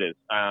 for sure it is.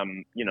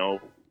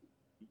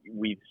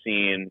 We've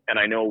seen, and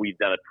I know we've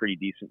done a pretty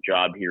decent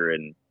job here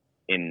in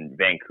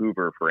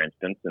Vancouver, for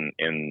instance,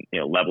 and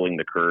leveling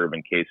the curve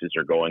and cases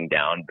are going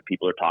down. But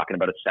people are talking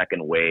about a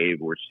second wave.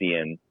 We're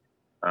seeing,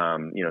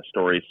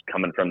 stories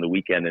coming from the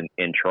weekend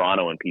in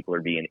Toronto, and people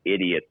are being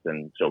idiots,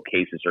 and so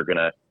cases are going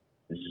to,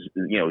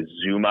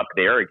 zoom up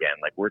there again.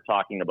 We're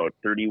talking about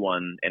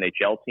 31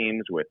 NHL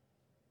teams with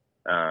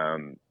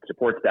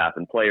support staff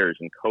and players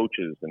and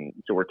coaches, and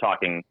so we're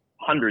talking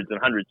hundreds and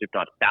hundreds, if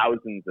not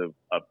thousands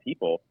of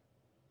people.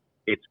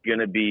 It's going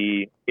to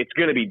be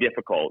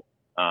difficult.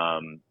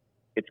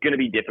 It's going to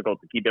be difficult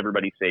to keep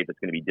everybody safe. It's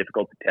going to be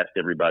difficult to test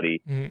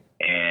everybody. Mm-hmm.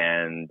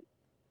 And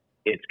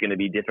it's going to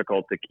be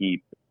difficult to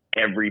keep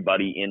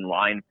everybody in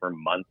line for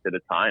months at a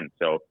time.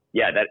 So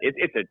yeah,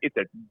 it's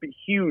a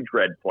huge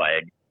red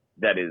flag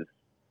that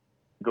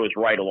goes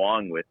right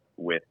along with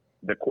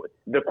the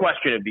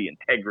question of the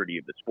integrity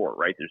of the sport,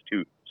 right? There's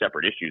two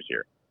separate issues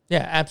here.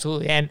 Yeah,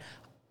 absolutely. And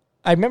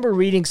I remember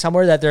reading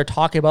somewhere that they're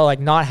talking about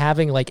not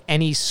having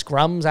any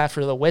scrums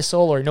after the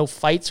whistle or no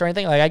fights or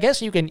anything. I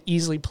guess you can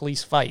easily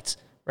police fights,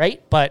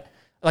 right? But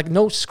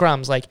no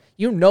scrums.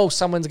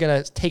 Someone's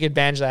going to take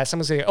advantage of that.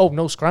 Someone's going to go, oh,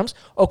 no scrums?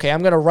 Okay,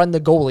 I'm going to run the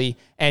goalie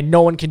and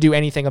no one can do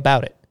anything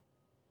about it.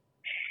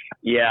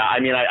 Yeah, I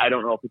mean, I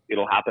don't know if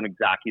it'll happen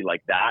exactly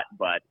like that,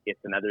 but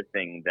it's another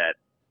thing that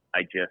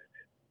I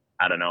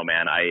don't know,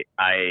 man.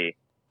 I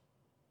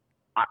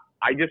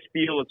just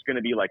feel it's going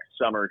to be like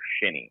summer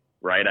shinny.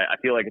 Right, I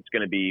feel like it's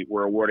going to be,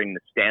 we're awarding the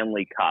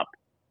Stanley Cup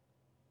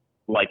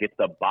like it's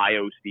the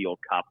BioSteel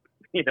Cup,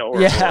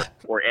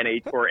 or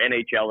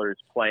NHLers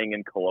playing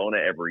in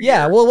Kelowna every year.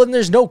 Yeah, well, when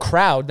there's no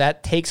crowd,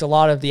 that takes a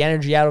lot of the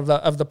energy out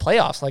of the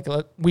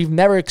playoffs. We've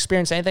never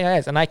experienced anything like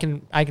this, and I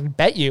can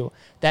bet you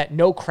that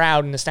no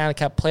crowd in the Stanley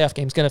Cup playoff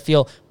game is going to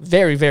feel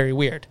very, very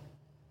weird.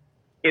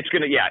 It's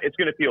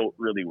gonna feel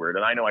really weird,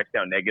 and I know I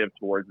sound negative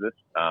towards this,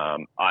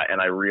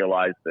 and I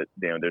realize that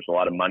there's a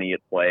lot of money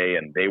at play,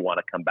 and they want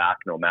to come back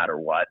no matter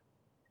what.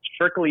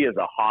 Strictly as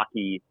a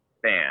hockey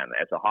fan,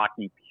 as a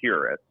hockey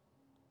purist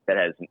that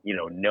has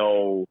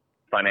no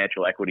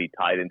financial equity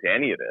tied into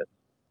any of this,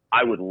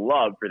 I would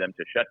love for them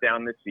to shut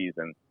down this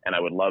season, and I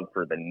would love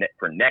for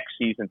next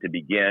season to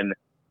begin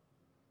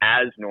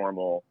as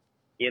normal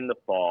in the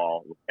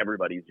fall with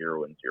everybody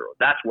 0-0.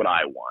 That's what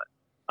I want.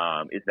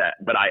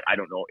 But I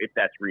don't know if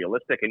that's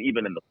realistic, and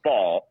even in the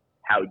fall,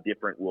 how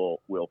different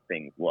will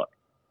things look?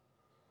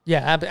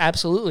 Yeah,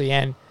 absolutely,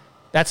 and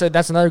that's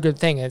another good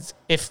thing is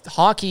if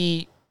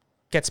hockey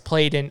gets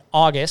played in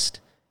August,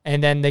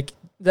 and then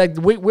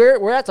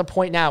we're at the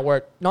point now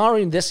where not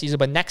only this season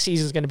but next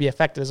season is going to be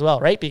affected as well,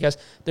 right? Because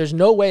there's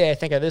no way, I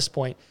think, at this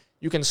point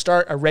you can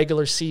start a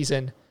regular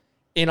season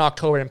in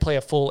October and play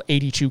a full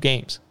 82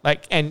 games,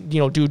 and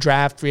do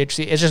draft, free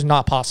agency. It's just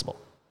not possible.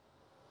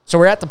 So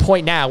we're at the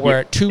point now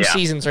where two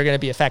seasons are going to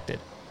be affected.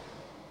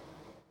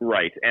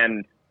 Right,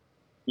 and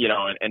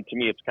and to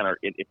me, it's kind of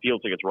it feels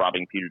like it's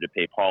robbing Peter to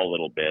pay Paul a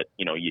little bit.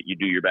 You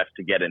do your best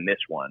to get in this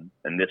one,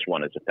 and this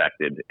one is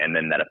affected, and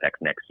then that affects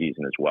next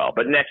season as well.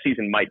 But next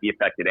season might be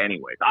affected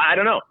anyways. I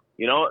don't know.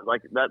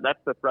 That's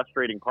the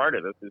frustrating part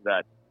of this, is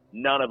that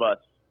none of us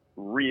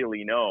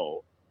really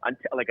know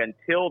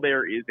until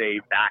there is a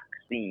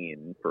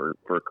vaccine for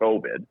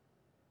COVID,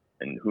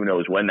 and who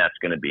knows when that's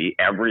going to be.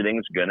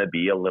 Everything's going to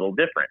be a little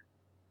different,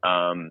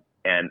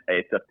 and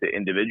it's up to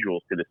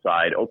individuals to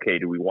decide. Okay,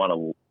 do we want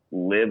to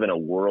live in a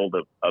world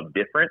of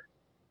different,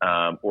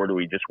 or do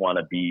we just want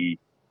to be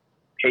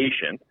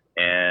patient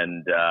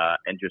and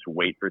just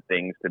wait for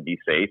things to be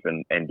safe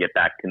and get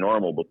back to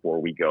normal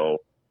before we go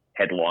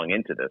headlong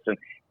into this?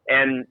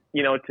 And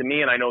to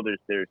me, and I know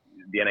there's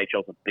the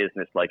NHL's a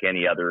business like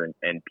any other,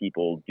 and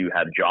people do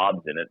have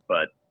jobs in it,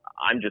 but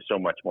I'm just so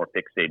much more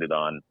fixated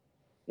on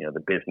the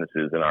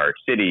businesses in our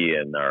city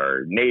and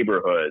our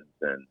neighborhoods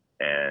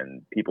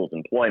and people's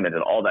employment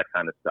and all that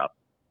kind of stuff.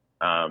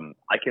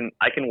 I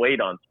can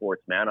wait on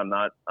sports, man. I'm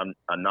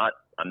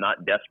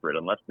not desperate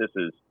unless this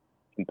is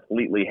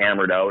completely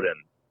hammered out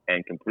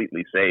and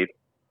completely safe.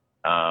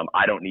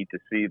 I don't need to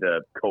see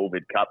the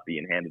COVID Cup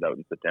being handed out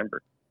in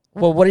September.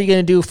 Well, what are you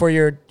going to do for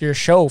your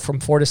show from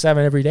 4 to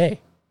 7 every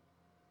day?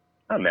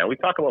 Oh man, we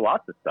talk about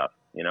lots of stuff.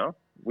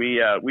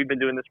 We've been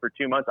doing this for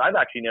 2 months. I've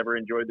actually never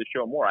enjoyed the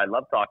show more. I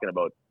love talking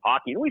about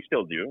hockey. We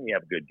still do. We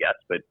have good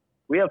guests, but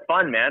we have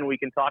fun, man. We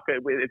can talk.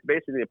 It's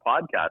basically a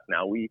podcast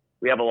now. We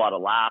have a lot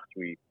of laughs.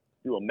 We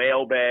do a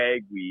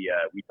mailbag. We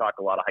talk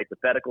a lot of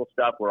hypothetical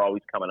stuff. We're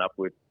always coming up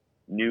with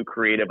new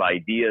creative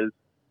ideas.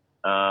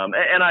 And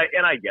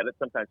I get it.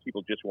 Sometimes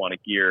people just want to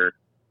hear.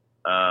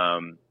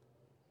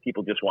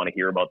 People just want to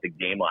hear about the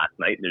game last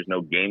night, and there's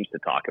no games to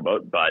talk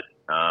about. But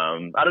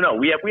I don't know.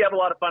 We have a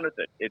lot of fun with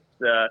it.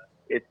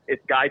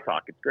 It's guy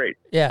talk. It's great.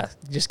 Yeah,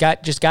 just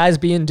guys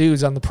being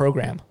dudes on the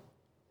program.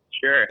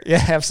 Sure.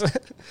 Yeah.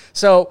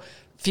 So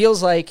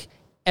feels like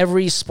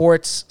every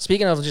sports.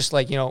 Speaking of just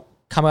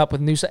coming up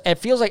with new stuff, it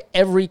feels like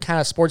every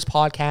kind of sports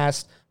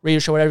podcast, radio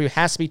show, whatever,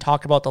 has to be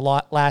talked about the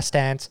Last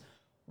Dance.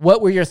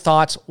 What were your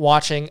thoughts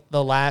watching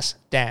The Last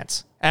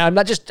Dance? And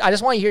I just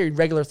want to hear your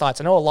regular thoughts.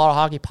 I know a lot of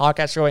hockey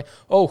podcasts are going,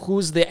 oh,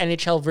 who's the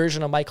NHL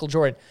version of Michael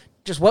Jordan?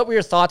 Just what were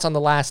your thoughts on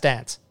The Last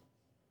Dance?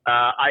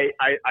 I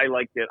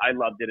liked it. I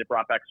loved it. It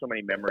brought back so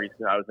many memories.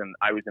 I was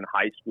in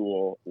high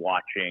school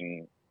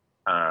watching.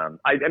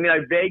 I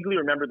vaguely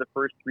remember the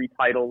first 3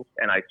 titles,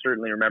 and I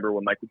certainly remember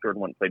when Michael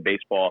Jordan went to play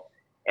baseball.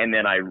 And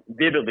then I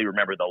vividly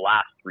remember the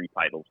last 3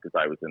 titles because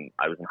I was in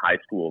high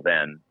school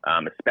then,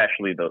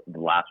 especially the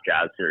last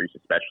Jazz series,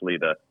 especially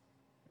the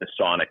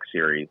Sonic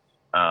series.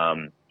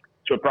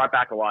 So it brought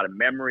back a lot of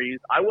memories.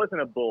 I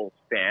wasn't a Bulls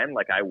fan.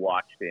 I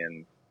watched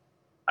in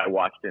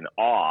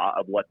awe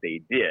of what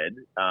they did.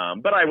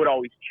 But I would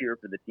always cheer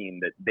for the team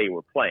that they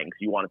were playing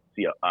because you wanted to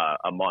see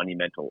a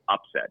monumental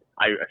upset.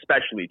 I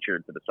especially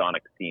cheered for the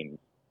Sonics teams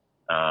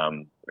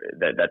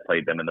that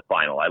played them in the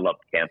final. I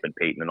loved Kemp and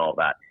Payton and all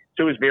that.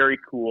 So it was very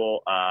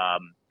cool.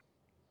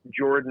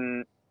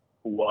 Jordan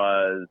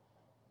was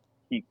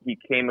he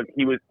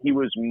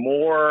was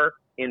more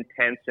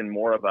intense and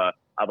more of a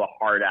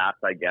hard ass,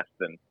 I guess,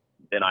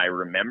 than I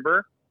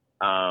remember.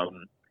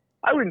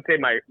 I wouldn't say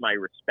my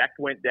respect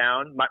went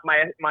down.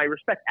 My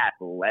respect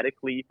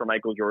athletically for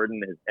Michael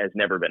Jordan has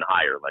never been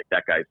higher.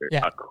 That guy's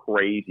a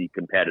crazy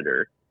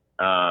competitor.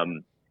 I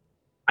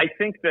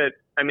think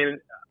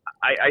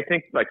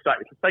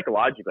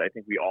psychologically, I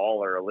think we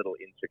all are a little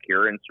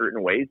insecure in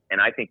certain ways. And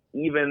I think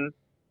even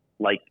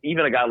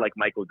a guy like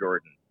Michael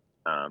Jordan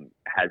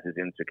has his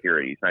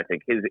insecurities. And I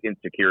think his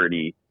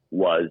insecurity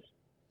was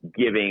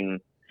giving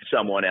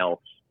someone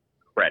else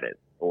credit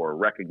or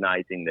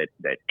recognizing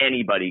that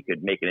anybody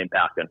could make an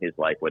impact on his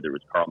life, whether it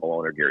was Karl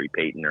Malone or Gary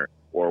Payton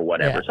or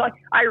whatever. Yeah. So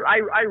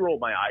I roll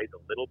my eyes a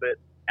little bit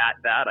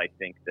at that. I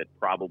think that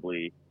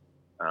probably,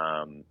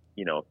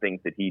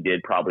 things that he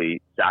did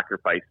probably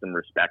sacrificed some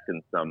respect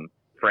and some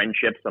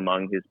friendships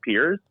among his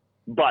peers.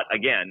 But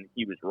again,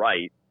 he was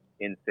right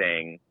in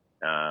saying,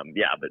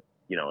 but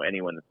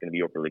anyone that's going to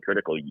be overly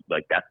critical,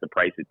 that's the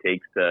price it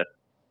takes to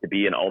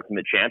be an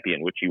ultimate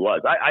champion, which he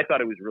was. I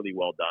thought it was really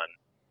well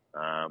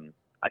done.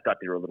 I thought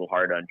they were a little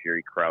hard on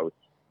Jerry Krause.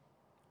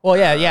 Well,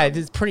 yeah,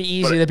 it's pretty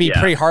easy to be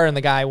pretty hard on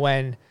the guy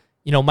when,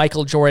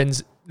 Michael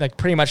Jordan's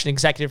pretty much an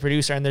executive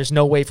producer and there's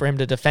no way for him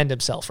to defend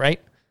himself, right?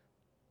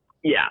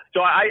 Yeah, so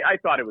I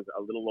thought it was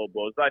a little low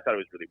blows, but I thought it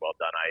was really well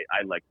done.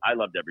 I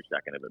loved every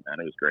second of it, man.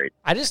 It was great.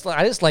 I just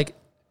like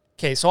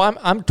Okay, so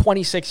I'm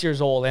 26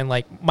 years old, and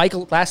like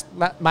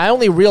my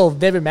only real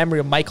vivid memory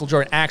of Michael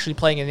Jordan actually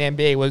playing in the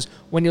NBA was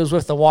when he was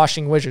with the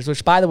Washington Wizards,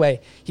 which, by the way,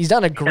 he's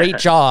done a great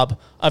job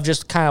of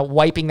just kind of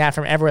wiping that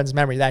from everyone's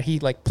memory, that he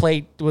like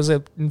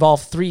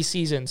involved 3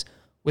 seasons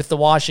with the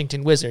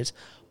Washington Wizards.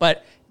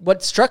 But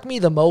what struck me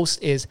the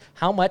most is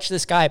how much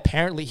this guy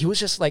apparently, he was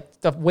just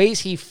like the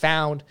ways he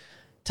found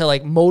to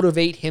like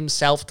motivate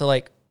himself to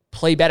like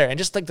play better, and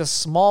just like the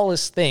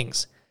smallest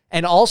things.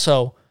 And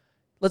also,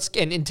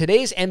 in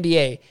today's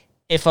NBA,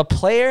 if a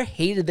player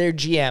hated their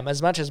GM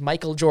as much as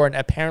Michael Jordan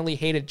apparently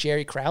hated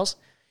Jerry Krause,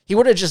 he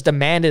would have just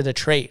demanded a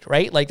trade,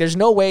 right? Like, there's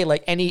no way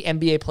like any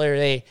NBA player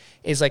today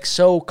is like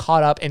so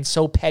caught up and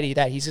so petty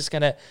that he's just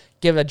gonna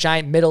give a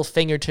giant middle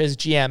finger to his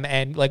GM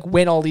and like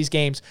win all these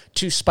games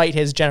to spite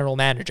his general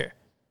manager.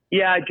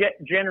 Yeah,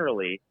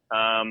 generally,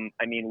 I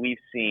mean,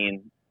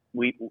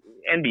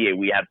 NBA,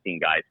 we have seen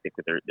guys stick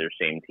with their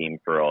same team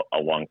for a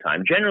long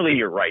time. Generally,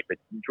 you're right, but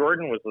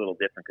Jordan was a little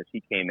different because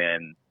he came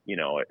in, you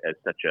know,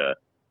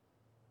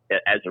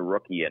 as a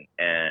rookie,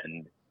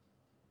 and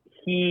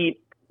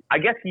I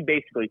guess he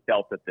basically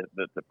felt that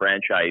the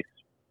franchise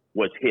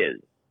was his,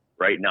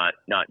 right? Not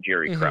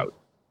Jerry Krause.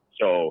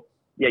 So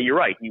yeah, you're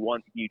right.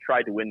 He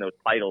tried to win those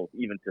titles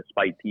even to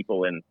spite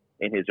people in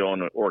his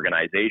own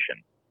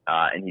organization,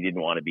 and he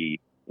didn't want to be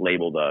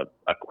labeled a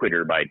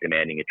quitter by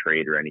demanding a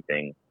trade or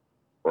anything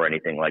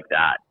like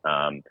that.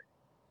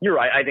 You're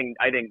right. I think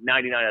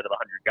 99 out of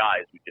 100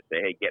 guys would just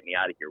say, "Hey, get me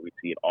out of here." We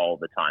see it all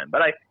the time.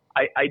 But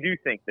I do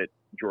think that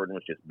Jordan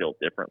was just built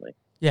differently.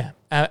 Yeah,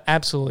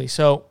 absolutely.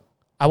 So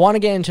I want to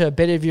get into a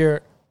bit of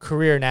your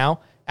career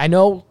now. I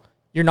know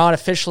you're not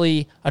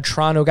officially a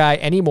Toronto guy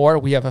anymore.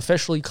 We have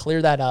officially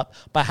cleared that up.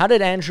 But how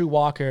did Andrew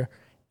Walker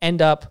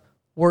end up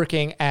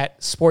working at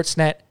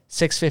Sportsnet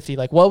 650?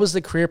 Like, what was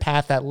the career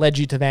path that led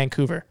you to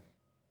Vancouver?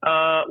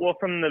 Well,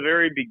 from the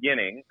very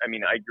beginning, I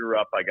mean, I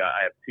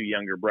have 2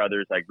 younger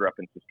brothers. I grew up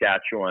in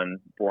Saskatchewan,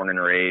 born and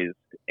raised,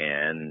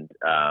 and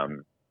I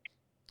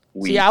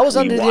was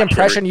under the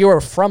impression you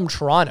were from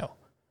Toronto.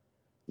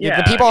 Yeah,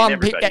 the people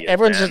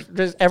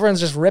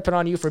everyone's just ripping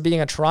on you for being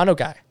a Toronto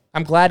guy.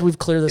 I'm glad we've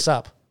cleared this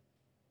up.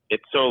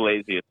 It's so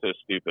lazy. It's so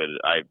stupid.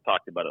 I've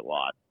talked about it a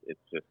lot. It's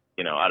just,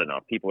 you know, I don't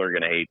know. People are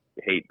going to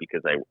hate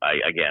because I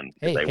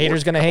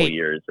haters going to hate.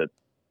 Years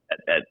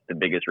at the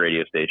biggest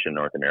radio station in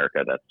North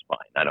America. That's fine.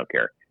 I don't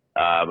care.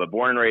 But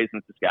born and raised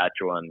in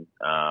Saskatchewan,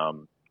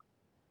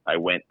 I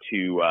went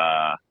to,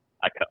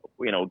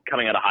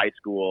 coming out of high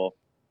school,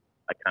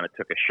 I kind of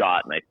took a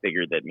shot, and I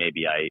figured that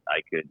maybe I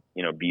could,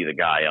 you know, be the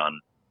guy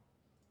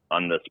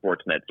on the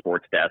Sportsnet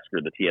sports desk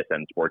or the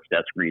TSN sports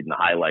desk reading the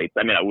highlights.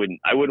 I mean, I wouldn't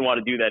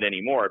want to do that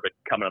anymore, but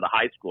coming out of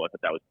high school, I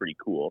thought that was pretty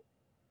cool.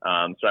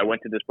 So I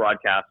went to this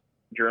broadcast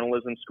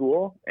journalism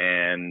school,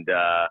 and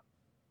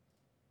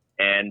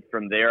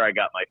from there I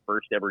got my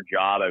first ever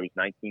job. I was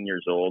 19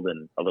 years old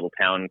in a little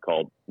town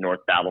called North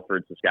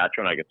Battleford,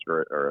 Saskatchewan, I guess,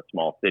 or a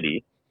small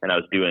city. And I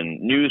was doing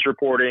news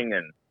reporting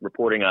and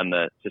reporting on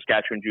the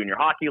Saskatchewan Junior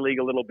Hockey League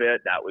a little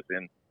bit. That was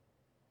in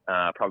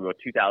probably about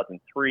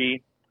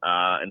 2003.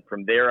 And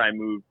from there, I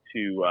moved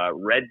to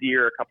Red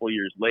Deer a couple of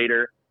years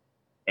later.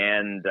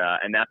 And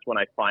that's when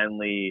I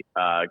finally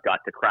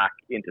got to crack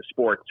into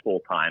sports full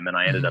time. And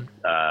I ended up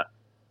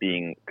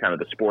being kind of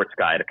the sports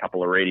guy at a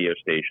couple of radio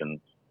stations.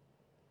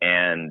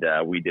 And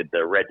we did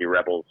the Red Deer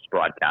Rebels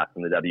broadcast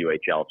in the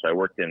WHL. So I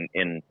worked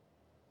and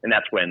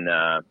that's when,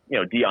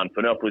 Dion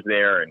Phaneuf was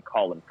there, and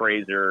Colin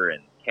Fraser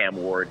and Cam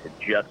Ward had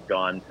just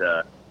gone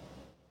to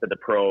the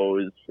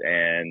pros,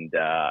 and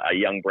a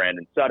young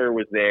Brandon Sutter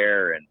was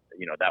there, and,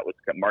 you know, that was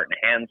Martin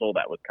Hansel.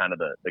 That was kind of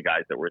the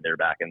guys that were there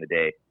back in the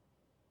day.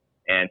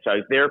 And so I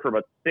was there for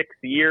about 6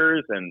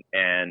 years, and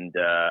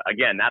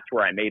again, that's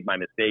where I made my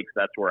mistakes.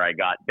 That's where I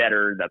got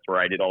better. That's where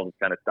I did all this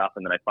kind of stuff.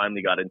 And then I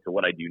finally got into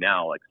what I do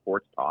now, like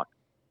sports talk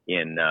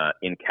in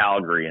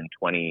Calgary in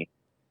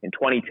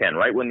 2010,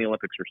 right when the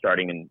Olympics were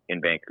starting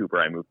in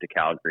Vancouver. I moved to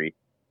Calgary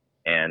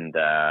and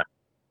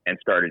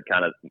started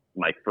kind of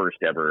my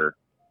first ever,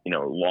 you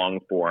know,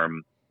 long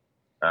form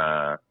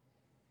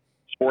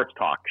sports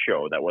talk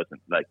show that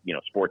wasn't like, you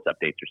know, sports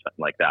updates or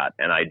something like that.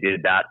 And I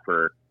did that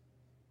for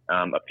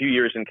a few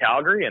years in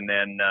Calgary, and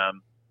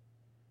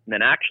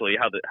then actually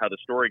how the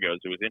story goes,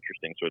 it was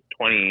interesting. So it's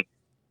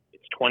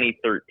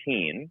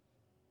 2013,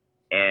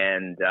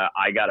 and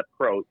I got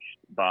approached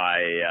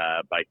by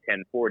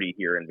 1040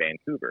 here in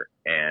Vancouver,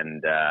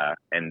 and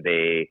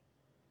they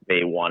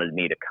wanted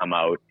me to come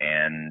out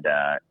and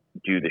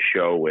do the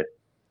show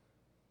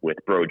with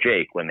Bro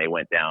Jake when they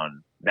went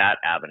down that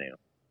avenue.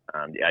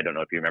 I don't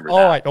know if you remember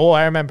that.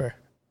 I remember.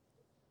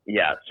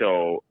 Yeah,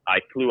 so I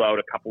flew out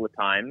a couple of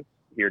times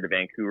here to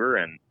Vancouver,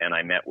 and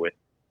I met with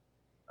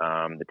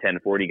the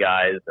 1040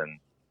 guys and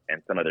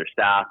some of their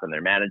staff and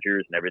their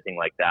managers and everything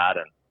like that,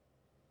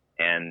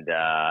 and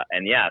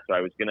yeah, so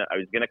I was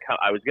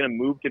gonna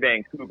move to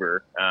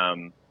Vancouver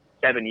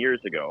 7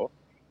 years ago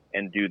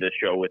and do the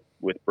show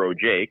with Bro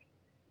Jake,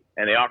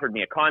 and they offered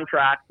me a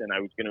contract, and I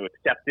was going to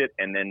accept it.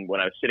 And then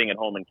when I was sitting at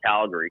home in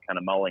Calgary, kind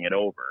of mulling it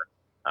over,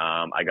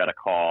 I got a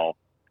call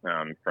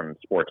from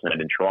Sportsnet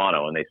in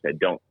Toronto, and they said,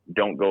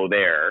 don't go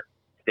there,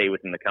 stay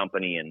within the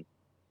company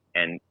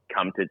and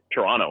come to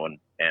Toronto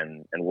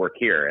and work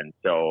here. And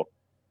so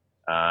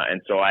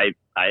I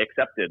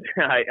accepted.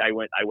 I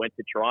went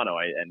to Toronto,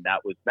 and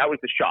that was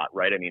the shot,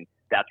 right? I mean,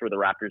 that's where the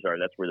Raptors are.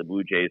 That's where the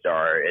Blue Jays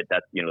are.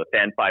 That's, the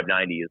Fan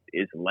 590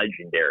 is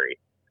legendary.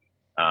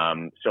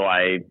 So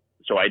I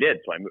did.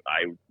 So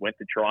I went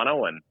to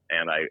Toronto and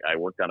I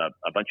worked on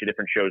a bunch of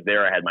different shows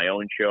there. I had my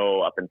own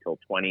show up until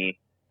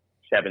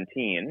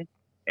 2017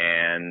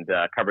 and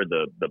covered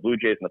the Blue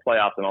Jays and the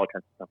playoffs and all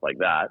kinds of stuff like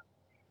that.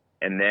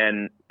 And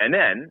then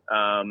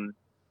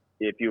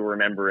if you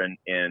remember in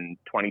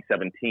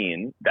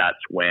 2017, that's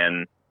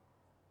when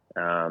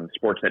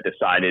Sportsnet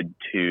decided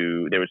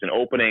there was an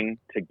opening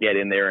to get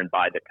in there and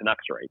buy the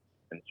Canucks rights.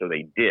 And so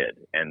they did.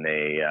 And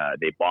they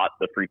bought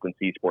the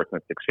frequency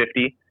Sportsnet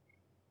 650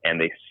 and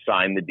they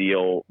signed the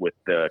deal with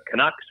the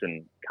Canucks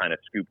and kind of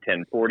scooped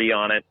 1040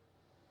 on it.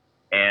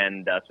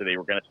 And so they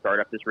were going to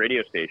start up this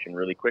radio station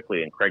really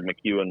quickly. And Craig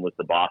McEwen was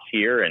the boss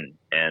here. And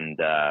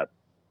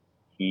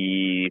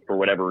he, for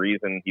whatever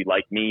reason, he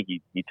liked me.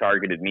 He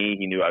targeted me.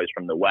 He knew I was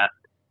from the West,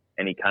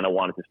 and he kind of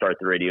wanted to start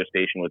the radio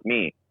station with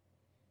me.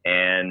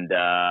 And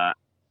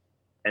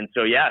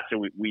so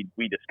we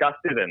discussed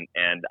it,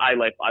 and I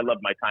love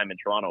my time in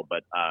Toronto,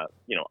 but I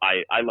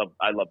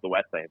love the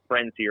West. I have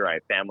friends here, I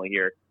have family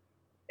here,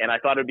 and I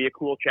thought it'd be a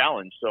cool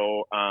challenge.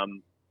 So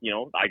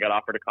I got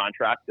offered a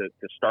contract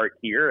to start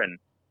here, and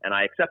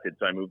I accepted.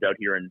 So I moved out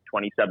here in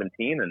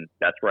 2017, and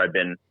that's where I've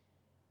been.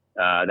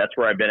 That's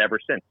where I've been ever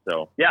since.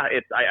 So yeah,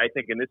 I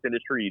think in this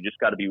industry, you just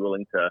got to be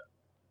willing to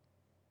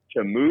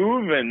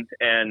move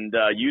and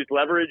use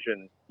leverage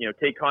and,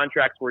 take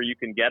contracts where you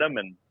can get them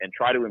and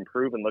try to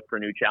improve and look for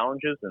new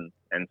challenges.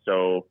 And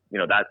so,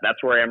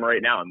 that's where I am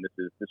right now. And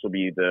this will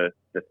be the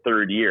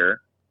third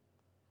year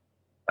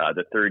at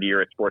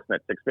Sportsnet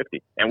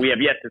 650. And we have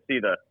yet to see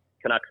the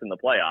Canucks in the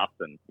playoffs.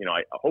 And,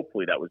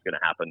 hopefully that was going to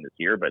happen this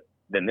year, but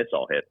then this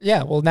all hit.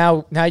 Yeah. Well,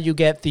 now you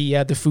get the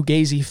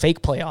Fugazi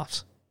fake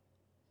playoffs.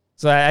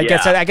 So I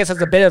guess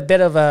that's a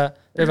bit of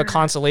a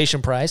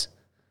consolation prize.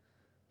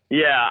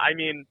 Yeah, I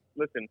mean,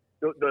 listen,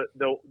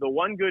 the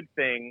one good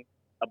thing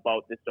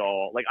about this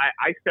all, like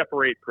I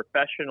separate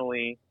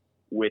professionally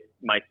with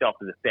myself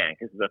as a fan,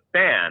 because as a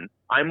fan,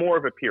 I'm more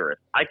of a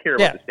purist. I care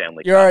about the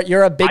Stanley Cup.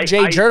 You're a big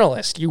J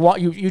journalist. You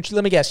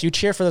let me guess, you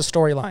cheer for the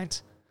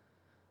storylines.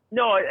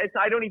 No,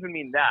 I don't even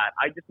mean that.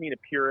 I just mean a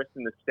purist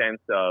in the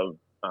sense of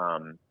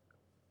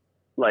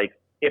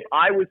if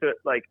I was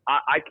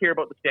I care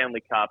about the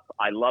Stanley Cup.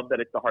 I love that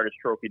it's the hardest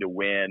trophy to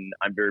win.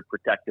 I'm very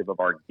protective of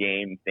our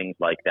game, things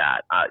like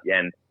that.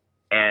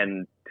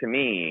 And to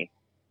me,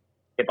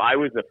 if I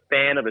was a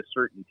fan of a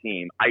certain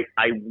team, I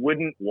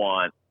wouldn't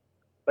want,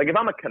 if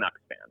I'm a Canucks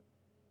fan,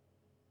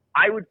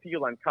 I would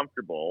feel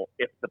uncomfortable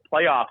if the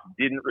playoffs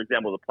didn't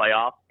resemble the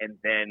playoffs and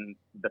then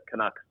the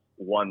Canucks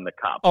won the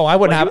cup. Oh, I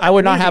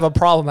would not have a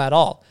problem at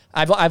all.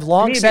 I've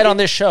long said on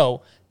this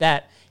show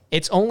that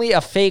it's only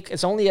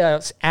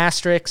a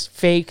asterisk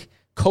fake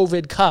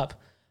COVID cup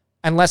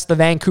unless the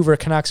Vancouver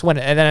Canucks win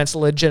it, and then it's a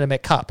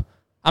legitimate cup.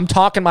 I'm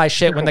talking my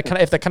shit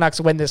if the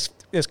Canucks win this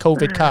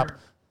COVID cup.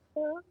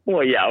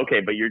 Well, yeah,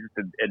 okay, but you're just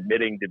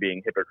admitting to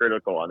being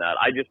hypocritical on that.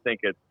 I just think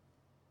it's,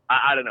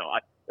 I don't know.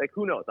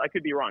 Who knows? I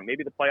could be wrong.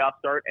 Maybe the playoffs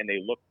start and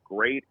they look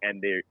great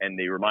and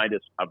they remind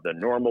us of the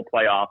normal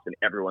playoffs and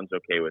everyone's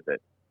okay with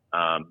it.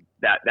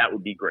 That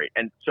would be great.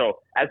 And so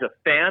as a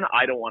fan,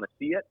 I don't want to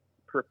see it.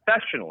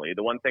 Professionally,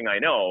 the one thing I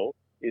know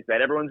is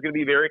that everyone's going to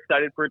be very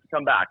excited for it to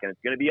come back, and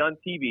it's going to be on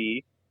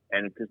TV,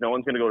 and because no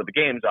one's going to go to the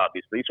games,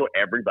 obviously, so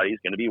everybody's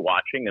going to be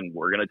watching, and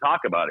we're going to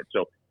talk about it.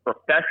 So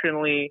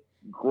professionally,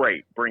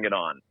 great, bring it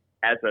on.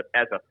 As a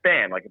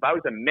fan, if I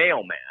was a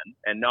mailman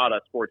and not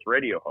a sports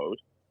radio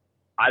host,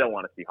 I don't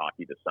want to see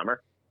hockey this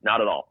summer,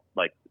 not at all.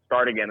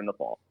 Start again in the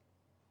fall.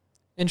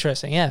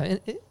 Interesting, yeah,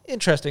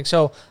 interesting.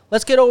 So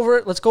let's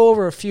go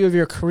over a few of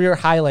your career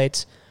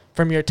highlights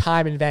from your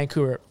time in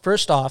Vancouver.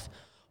 First off,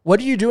 what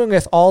are you doing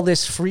with all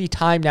this free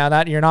time now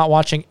that you're not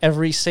watching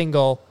every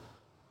single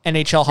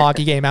NHL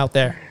hockey game out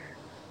there?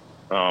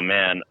 Oh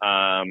man,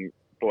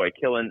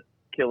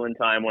 killing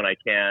time when I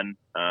can.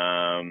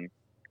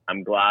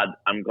 I'm glad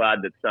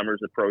that summer's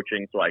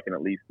approaching, so I can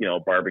at least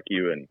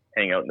barbecue and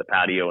hang out in the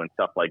patio and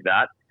stuff like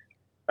that.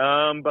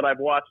 But I've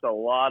watched a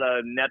lot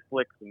of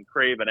Netflix and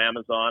Crave and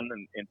Amazon,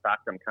 and in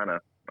fact, I'm kind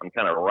of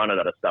running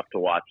out of stuff to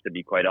watch, to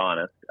be quite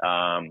honest.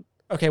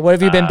 Okay, what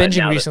have you been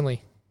binging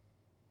recently?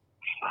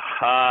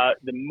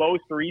 The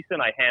most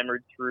recent, I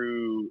hammered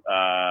through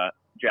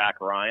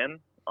Jack Ryan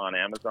on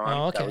Amazon.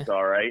 Oh, okay. That was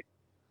all right.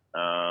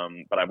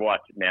 But I've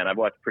watched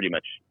pretty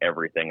much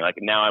everything. Last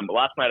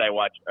night I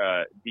watched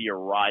The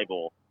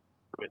Arrival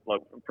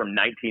from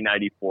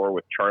 1994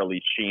 with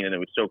Charlie Sheen, and it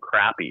was so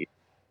crappy.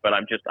 But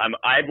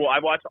I've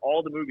watched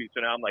all the movies,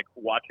 so now I'm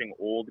watching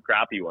old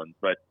crappy ones.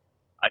 But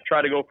I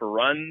try to go for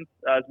runs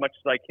as much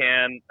as I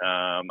can.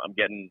 I'm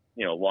getting,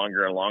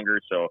 longer and longer.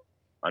 So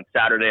on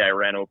Saturday, I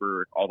ran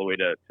over all the way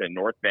to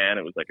North Van.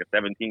 It was a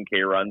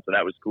 17K run, so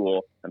that was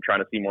cool. I'm trying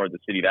to see more of the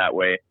city that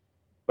way.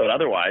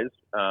 otherwise,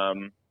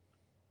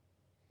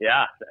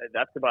 yeah,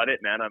 that's about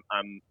it, man.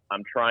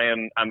 I'm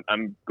trying.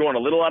 I'm going a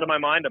little out of my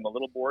mind. I'm a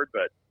little bored,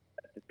 but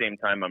at the same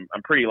time, I'm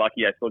pretty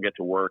lucky. I still get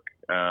to work,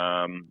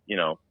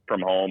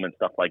 from home and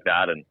stuff like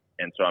that, and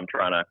so I'm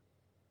trying to,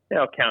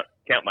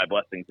 count my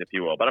blessings, if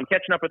you will. But I'm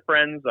catching up with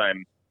friends.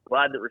 I'm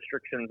glad that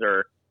restrictions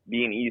are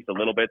being eased a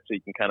little bit, so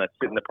you can kind of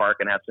sit in the park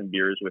and have some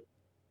beers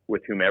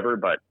with whomever.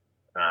 But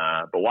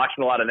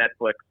watching a lot of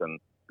Netflix and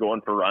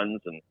going for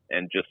runs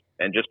and just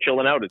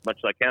chilling out as much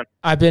as I can.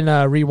 I've been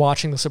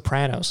rewatching The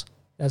Sopranos.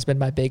 That's been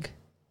my big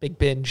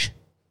binge.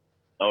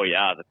 Oh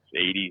yeah, that's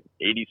 80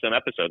 some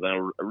episodes. I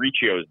know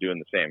Riccio is doing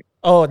the same.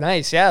 Oh,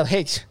 nice. Yeah.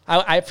 Hey,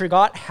 I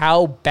forgot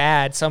how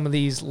bad some of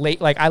these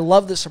I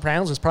love The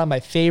Sopranos. It's probably my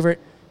favorite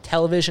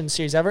television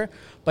series ever.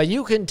 But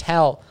you can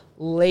tell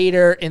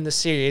later in the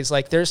series,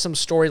 there's some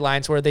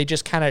storylines where they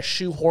just kind of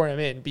shoehorn them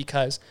in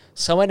because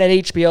someone at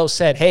HBO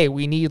said, "Hey,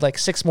 we need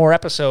 6 more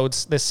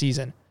episodes this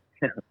season."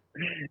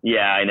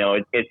 Yeah, I know.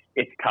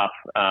 It's tough.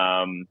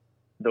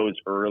 Those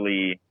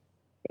early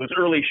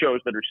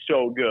shows that are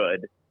so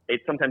good,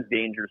 it's sometimes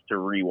dangerous to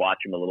rewatch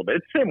them a little bit.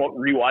 It's the same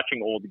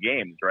rewatching old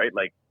games, right?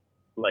 Like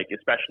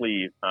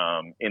especially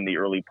in the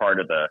early part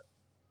of the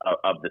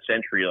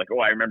century.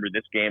 I remember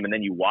this game, and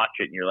then you watch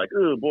it and you're like,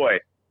 oh boy,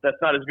 that's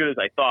not as good as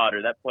I thought,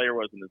 or that player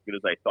wasn't as good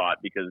as I thought.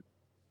 Because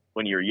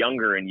when you're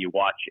younger and you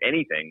watch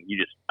anything, you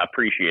just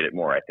appreciate it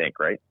more, I think,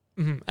 right?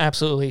 Mm-hmm,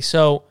 absolutely.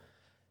 So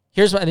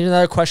here's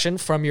another question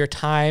from your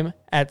time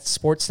at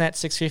Sportsnet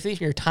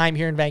 650, your time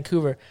here in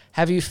Vancouver.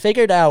 Have you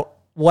figured out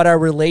what our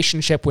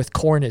relationship with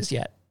corn is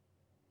yet?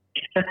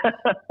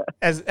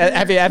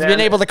 Have you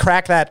been able to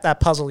crack that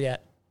puzzle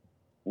yet?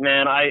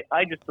 Man, I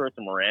just throw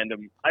some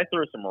random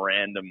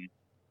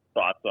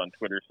thoughts on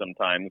Twitter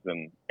sometimes,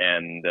 and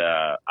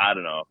I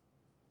don't know,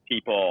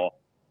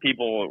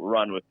 people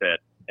run with it,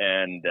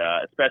 and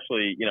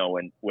especially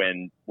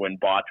when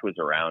Botch was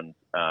around,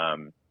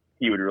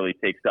 he would really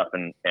take stuff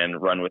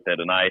and run with it,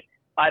 and I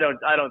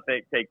don't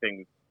take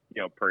things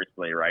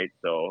personally, right?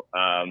 So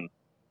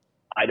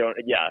I don't,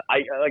 yeah,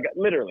 I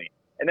literally,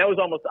 and that was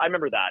almost, I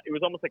remember that it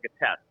was almost like a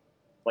test.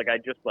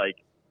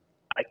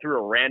 I threw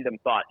a random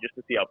thought just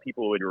to see how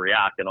people would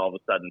react, and all of a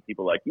sudden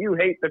people you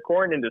hate the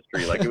corn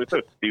industry. It was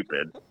so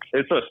stupid.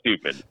 It's so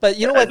stupid. But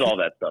you know what? All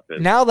that stuff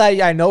is. Now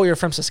that I know you're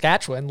from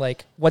Saskatchewan,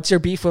 what's your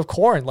beef with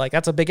corn?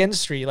 That's a big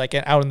industry,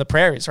 out in the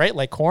prairies, right?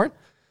 Corn.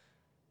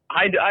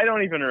 I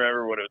don't even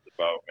remember what it was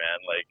about, man.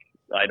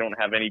 I don't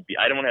have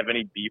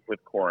any beef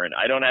with corn.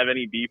 I don't have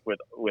any beef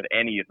with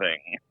anything.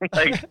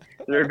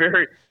 There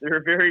are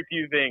very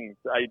few things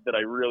that I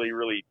really,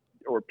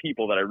 or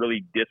people that I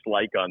really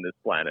dislike on this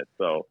planet.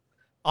 So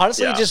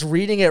honestly, yeah. Just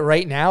reading it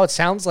right now, it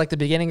sounds like the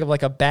beginning of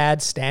a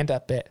bad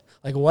stand-up bit.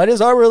 What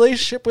is our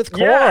relationship with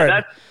corn?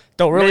 Yeah,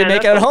 don't really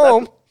make it at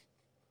home.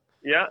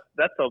 Yeah,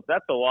 that's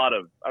a lot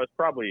of. I was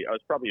probably a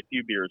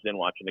few beers in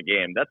watching the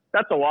game.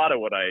 That's a lot of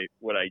what I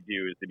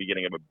do is the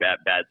beginning of a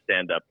bad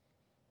stand-up.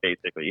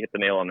 Basically, you hit the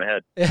nail on the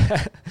head.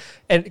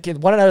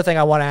 And one other thing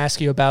I want to ask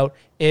you about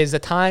is the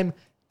time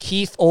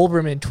Keith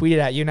Olbermann tweeted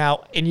at you.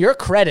 Now, in your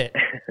credit,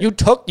 you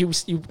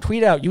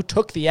tweeted out you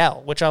took the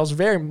L, which a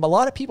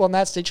lot of people in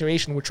that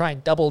situation would try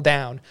and double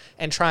down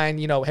and try and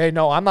hey,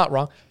 no, I'm not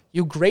wrong.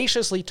 You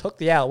graciously took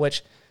the L,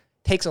 which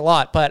takes a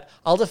lot, but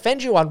I'll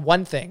defend you on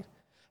one thing.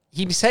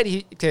 He said,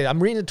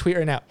 I'm reading the tweet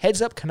right now.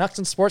 Heads up, Canucks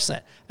and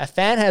Sportsnet. A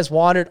fan has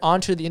wandered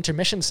onto the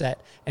intermission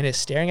set and is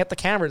staring at the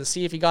camera to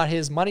see if he got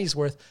his money's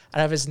worth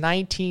out of his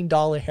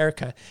 $19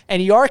 haircut.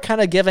 And you are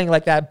kind of giving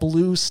that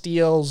blue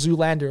steel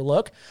Zoolander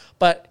look.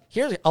 But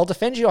I'll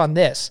defend you on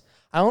this.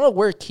 I don't know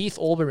where Keith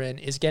Olbermann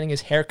is getting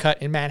his haircut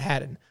in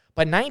Manhattan,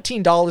 but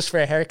 $19 for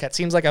a haircut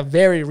seems like a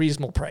very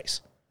reasonable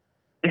price.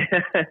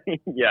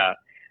 Yeah.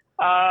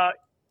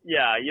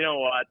 Yeah, you know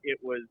what? It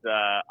was,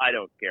 I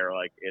don't care.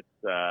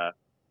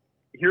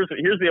 Here's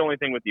the only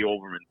thing with the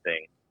Olbermann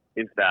thing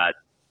is that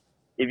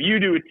if you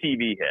do a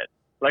TV hit,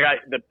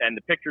 and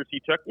the pictures he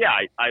took, yeah,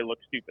 I look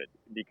stupid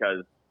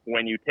because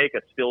when you take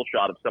a still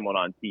shot of someone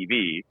on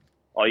TV,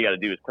 all you got to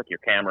do is click your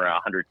camera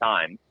 100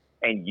 times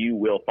and you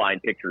will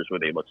find pictures where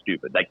they look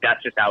stupid.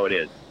 That's just how it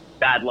is.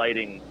 Bad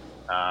lighting,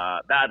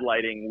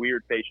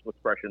 weird facial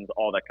expressions,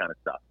 all that kind of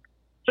stuff.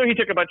 So he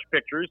took a bunch of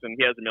pictures and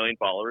he has 1 million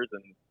followers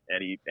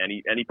and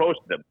he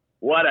posted them.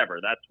 Whatever,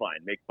 that's fine.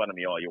 Make fun of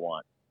me all you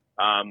want.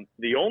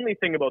 The only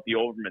thing about the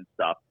Olbermann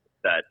stuff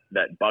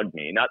that bugged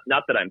me, not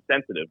that I'm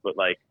sensitive, but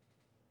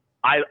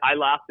I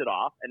laughed it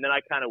off, and then I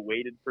kind of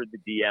waited for the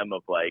DM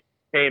of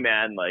hey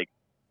man,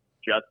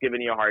 just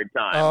giving you a hard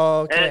time,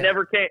 okay. And it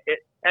never came.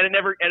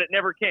 It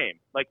never came.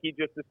 He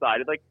just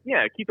decided,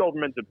 yeah, Keith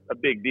Olbermann's a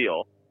big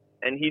deal,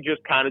 and he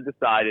just kind of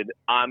decided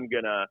I'm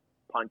gonna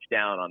punch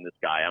down on this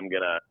guy. I'm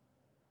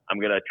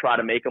gonna try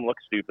to make him look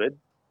stupid,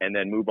 and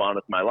then move on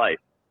with my life.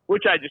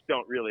 Which I just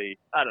don't really,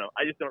 I don't know.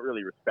 I just don't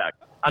really respect.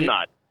 I'm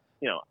not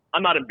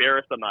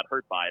embarrassed. I'm not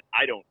hurt by it.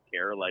 I don't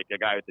care. A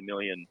guy with 1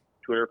 million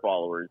Twitter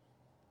followers,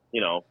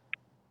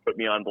 put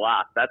me on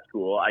blast. That's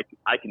cool. I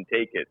can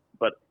take it.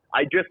 But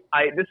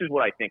this is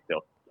what I think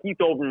though. Keith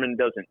Olbermann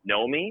doesn't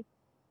know me.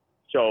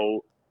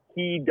 So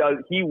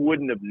he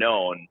wouldn't have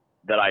known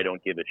that I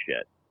don't give a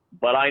shit.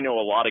 But I know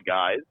a lot of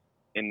guys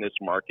in this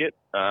market,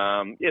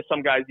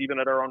 some guys even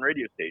at our own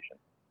radio station,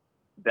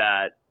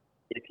 that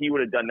if he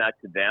would have done that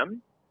to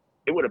them,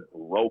 it would have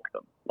broke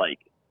them. Like,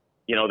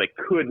 you know, they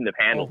couldn't have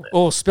handled it.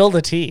 Oh, spill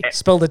the tea.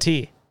 Spill the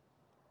tea.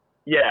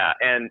 Yeah,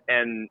 and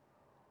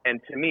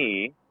to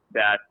me,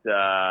 that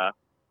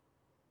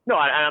no,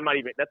 I'm not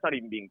even. That's not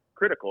even being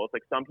critical. It's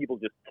like some people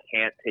just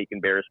can't take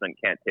embarrassment,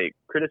 can't take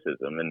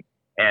criticism,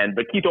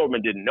 but Keith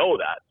Olbermann didn't know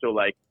that. So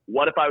like,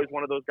 what if I was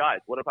one of those guys?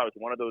 What if I was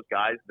one of those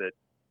guys that,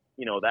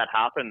 you know, that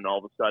happened and all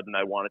of a sudden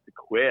I wanted to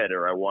quit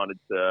or I wanted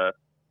to,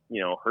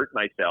 you know, hurt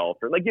myself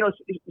or like, you know,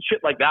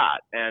 shit like that.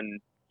 And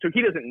so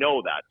he doesn't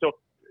know that. So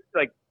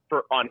like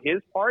on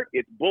his part,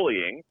 it's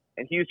bullying.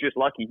 And he's just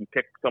lucky he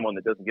picked someone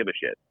that doesn't give a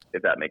shit,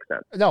 if that makes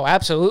sense. No,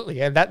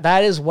 absolutely. And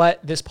that is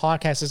what this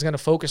podcast is going to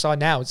focus on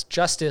now. It's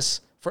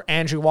justice for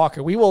Andrew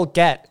Walker. We will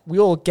get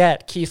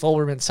Keith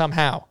Olbermann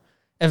somehow,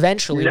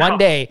 eventually, one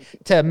day,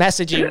 to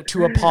message you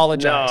to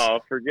apologize.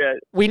 No, forget.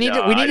 We need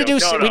to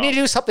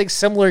do something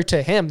similar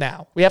to him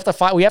now. We have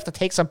to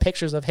take some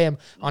pictures of him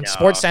on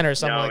SportsCenter or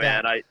something like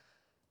that.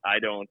 I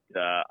don't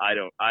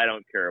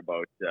care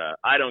about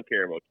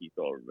Keith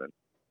Olbermann.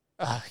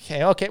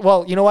 Okay.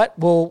 Well, you know what?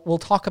 We'll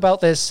talk about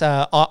this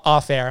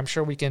off air. I'm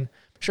sure we can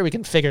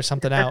figure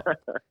something out.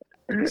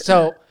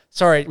 So,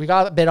 sorry, we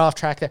got a bit off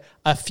track there.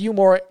 A few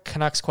more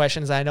Canucks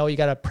questions. I know you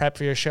got to prep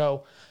for your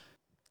show.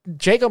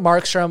 Jacob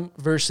Markstrom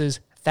versus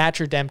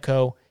Thatcher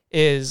Demko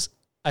is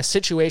a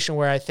situation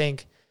where I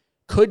think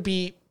could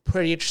be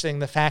pretty interesting.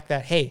 The fact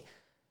that, hey,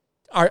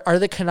 are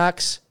the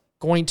Canucks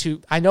going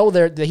to? I know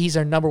that he's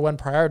their number one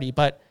priority,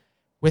 but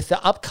with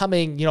the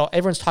upcoming, you know,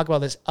 everyone's talking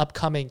about this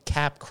upcoming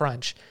cap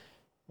crunch.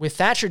 With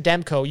Thatcher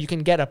Demko, you can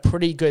get a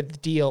pretty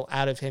good deal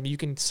out of him. You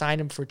can sign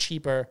him for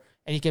cheaper,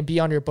 and he can be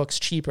on your books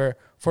cheaper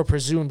for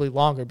presumably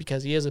longer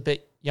because he is a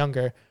bit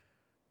younger.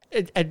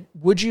 And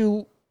would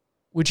you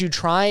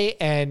try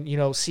and, you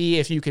know, see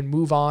if you can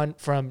move on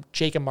from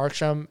Jacob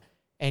Markstrom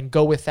and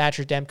go with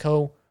Thatcher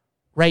Demko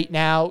right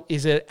now?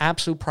 Is it an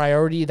absolute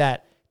priority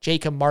that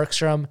Jacob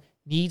Markstrom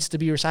needs to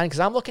be resigned?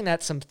 Because I'm looking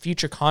at some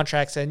future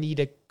contracts that need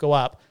to go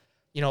up.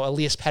 You know,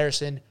 Elias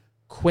Pettersson,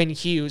 Quinn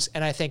Hughes,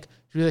 and I think,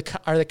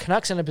 are the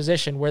Canucks in a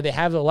position where they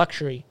have the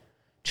luxury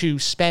to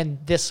spend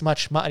this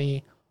much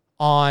money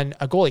on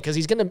a goalie? Because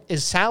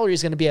his salary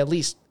is going to be at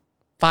least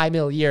 $5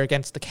 million a year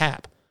against the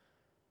cap.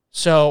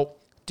 So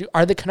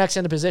are the Canucks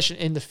in a position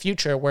in the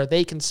future where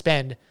they can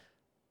spend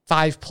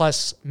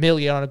 $5+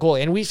 million on a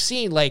goalie? And we've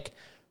seen like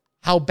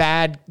how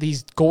bad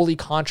these goalie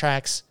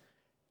contracts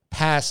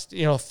past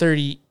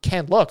 30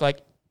 can look.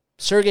 Like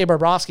Sergei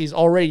Bobrovsky's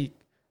already,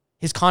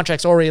 his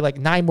contract's already like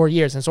 9 more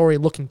years and it's already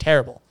looking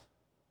terrible.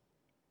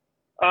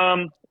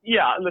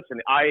 Yeah,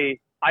 listen, I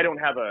don't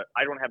have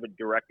a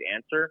direct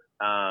answer,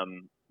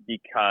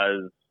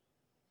 because,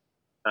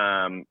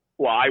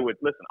 I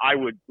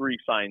would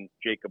re-sign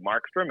Jacob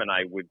Markstrom and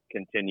I would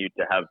continue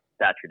to have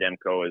Thatcher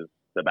Demko as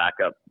the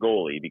backup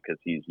goalie because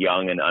he's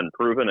young and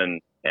unproven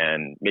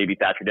and maybe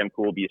Thatcher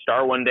Demko will be a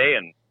star one day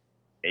and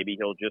maybe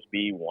he'll just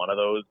be one of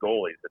those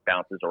goalies that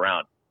bounces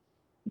around.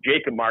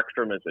 Jacob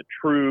Markstrom is a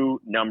true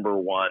number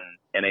one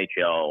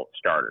NHL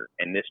starter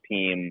and this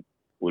team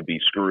would be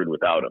screwed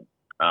without him.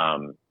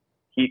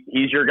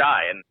 He's your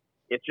guy. And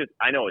it's just,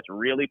 I know it's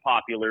really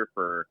popular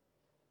for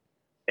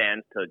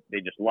fans they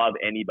just love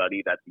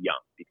anybody that's young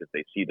because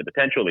they see the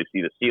potential, they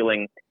see the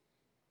ceiling.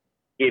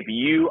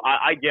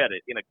 I get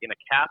it. In a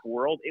cap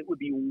world, it would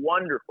be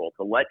wonderful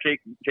to let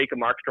Jacob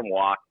Markstrom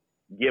walk,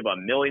 give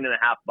 $1.5 million to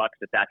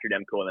Thatcher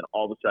Demko, and then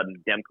all of a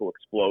sudden Demko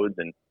explodes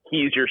and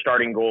he's your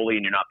starting goalie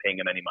and you're not paying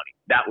him any money.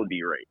 That would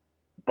be great.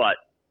 But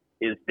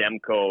is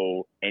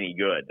Demko any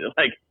good?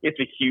 Like, it's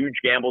a huge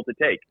gamble to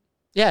take.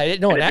 Yeah,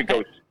 it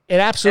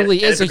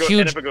absolutely is a huge.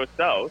 And if it goes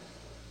south,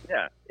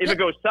 it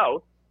goes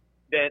south,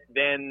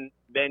 then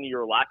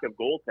your lack of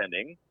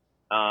goaltending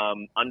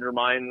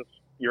undermines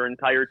your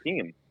entire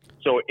team.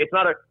 So it's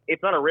not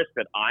a risk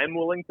that I'm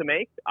willing to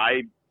make.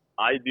 I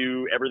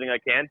do everything I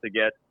can to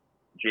get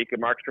Jacob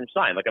Markstrom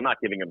signed. Like, I'm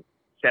not giving him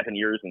 7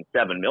 years and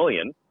 $7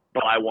 million,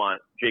 but I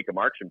want Jacob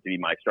Markstrom to be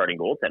my starting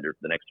goaltender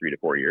for the next 3 to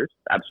 4 years.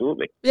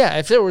 Absolutely. Yeah,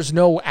 if there was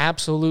no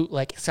absolute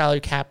like salary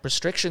cap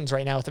restrictions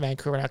right now with the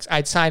Vancouver Canucks,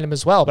 I'd sign him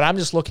as well. But I'm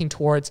just looking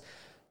towards,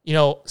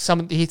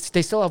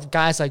 they still have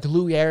guys like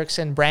Louis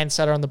Eriksson, Brand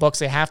Sutter on the books.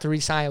 They have to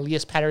re-sign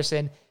Elias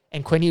Pettersson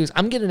and Quinn Hughes.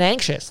 I'm getting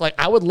anxious. Like,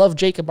 I would love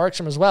Jacob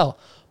Markstrom as well,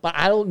 but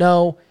I don't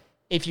know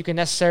if you can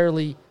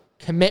necessarily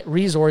commit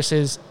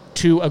resources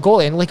to a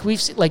goalie. And like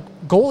we've seen, like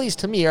goalies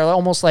to me are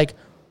almost like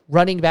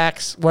running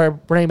backs, where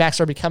running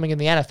backs are becoming in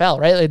the NFL,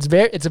 right? It's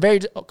a very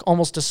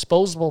almost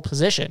disposable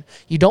position.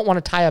 You don't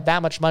want to tie up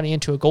that much money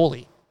into a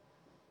goalie.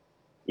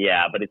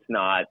 Yeah, but it's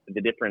not.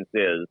 The difference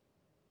is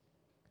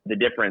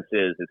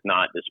it's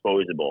not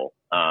disposable.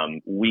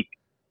 We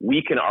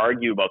can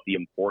argue about the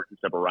importance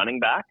of a running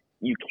back.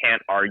 You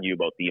can't argue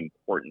about the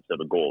importance of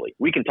a goalie.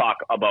 We can talk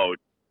about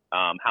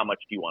how much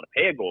do you want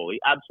to pay a goalie?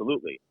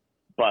 Absolutely.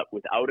 But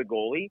without a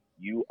goalie,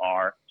 you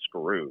are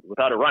screwed.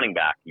 Without a running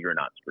back, you're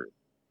not screwed.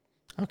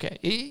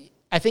 Okay.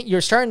 I think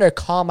you're starting to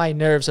calm my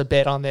nerves a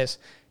bit on this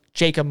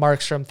Jacob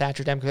Markstrom,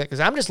 Thatcher Demko, because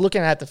I'm just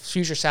looking at the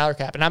future salary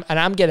cap and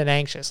I'm getting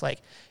anxious.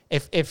 Like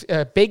if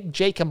a big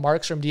Jacob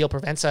Markstrom deal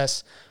prevents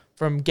us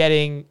from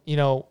getting,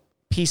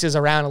 pieces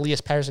around Elias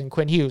Pettersson,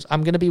 Quinn Hughes,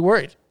 I'm going to be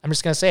worried. I'm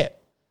just going to say it.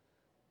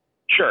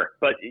 Sure,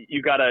 but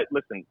you got to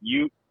listen.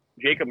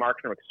 Jacob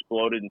Markstrom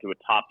exploded into a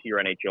top-tier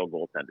NHL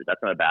goaltender.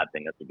 That's not a bad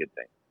thing. That's a good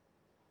thing.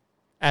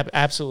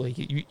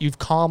 Absolutely. You've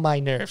calmed my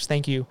nerves.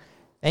 Thank you.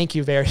 Thank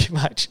you very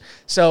much.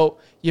 So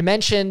you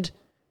mentioned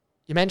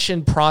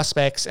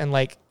prospects and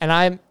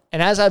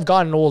as I've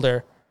gotten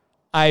older,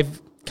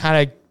 I've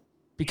kind of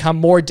become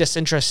more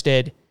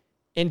disinterested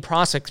in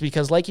prospects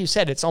because, like you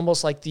said, it's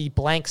almost like the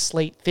blank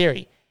slate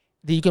theory.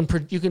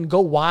 That you can go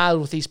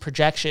wild with these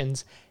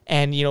projections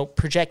and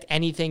project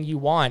anything you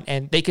want,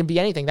 and they can be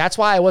anything. That's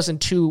why I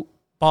wasn't too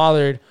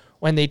bothered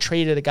when they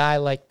traded a guy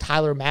like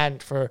Tyler Madden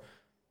for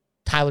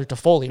Tyler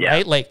Toffoli,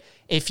 right? Like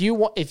if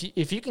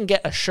you can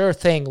get a sure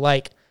thing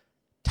like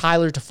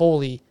Tyler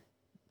Toffoli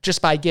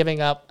just by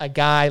giving up a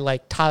guy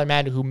like Tyler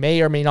Madden who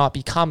may or may not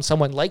become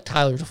someone like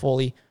Tyler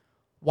Toffoli,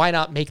 why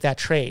not make that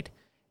trade?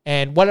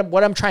 And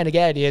what I'm trying to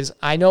get at is,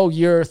 I know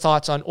your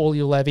thoughts on Olli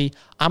Juolevi.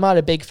 I'm not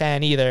a big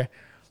fan either,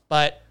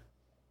 but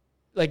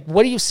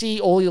what do you see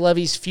Olli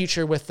Juolevi's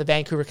future with the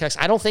Vancouver Canucks?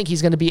 I don't think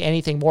he's going to be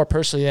anything more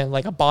personally than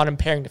a bottom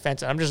pairing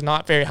defenseman. I'm just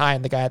not very high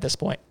on the guy at this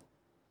point.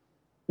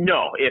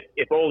 No,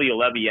 if Olli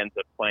Juolevi ends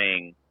up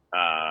playing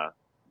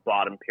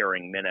bottom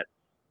pairing minutes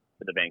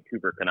for the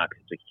Vancouver Canucks,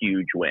 it's a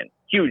huge win.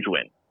 Huge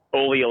win.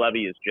 Olli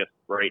Juolevi is just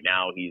right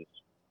now, he's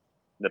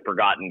the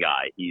forgotten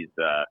guy. He's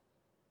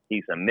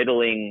a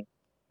middling,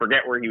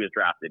 forget where he was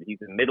drafted.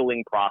 He's a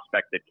middling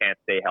prospect that can't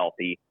stay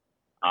healthy.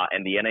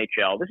 And the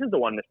NHL, this is the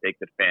one mistake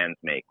that fans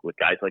make with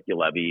guys like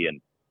Juolevi and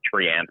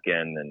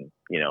Triampkin and,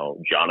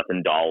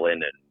 Jonathan Dahlen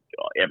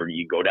and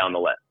you go down the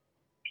list.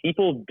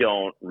 People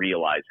don't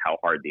realize how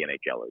hard the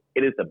NHL is.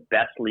 It is the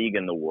best league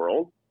in the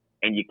world,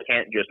 and you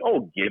can't just,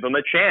 give him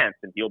a chance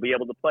and he'll be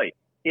able to play.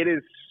 It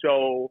is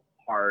so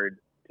hard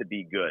to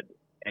be good,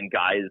 and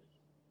guys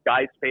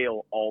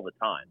fail all the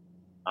time.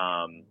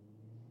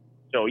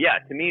 So yeah,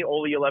 to me,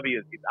 Olli Juolevi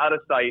is out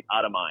of sight,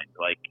 out of mind.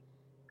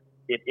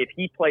 If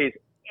he plays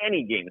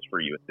any games for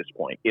you at this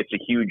point, it's a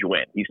huge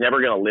win. He's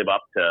never going to live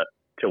up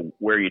to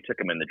where you took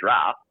him in the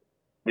draft.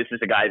 This is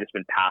a guy that's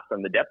been passed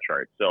on the depth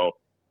chart. So,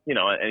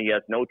 and he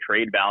has no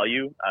trade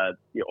value.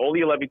 Olli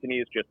Juolevi to me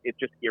is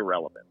just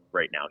irrelevant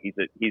right now. He's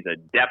a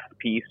depth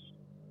piece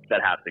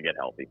that has to get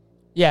healthy.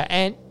 Yeah,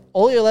 and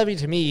Olli Juolevi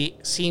to me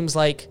seems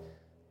like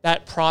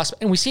that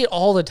prospect, and we see it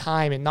all the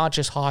time, and not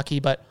just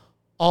hockey, but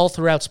all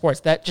throughout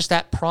sports.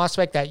 That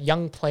prospect, that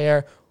young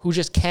player who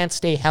just can't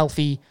stay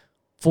healthy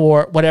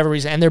for whatever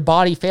reason, and their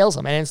body fails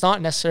them. And it's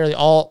not necessarily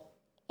all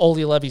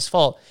Olli Juolevi's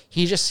fault.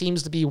 He just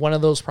seems to be one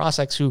of those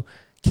prospects who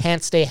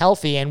can't stay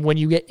healthy. And when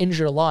you get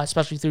injured a lot,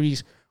 especially through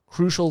these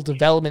crucial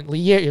development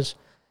years,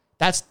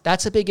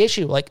 that's a big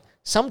issue.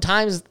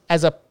 Sometimes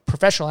as a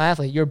professional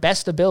athlete, your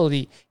best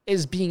ability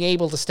is being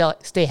able to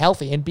stay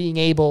healthy and being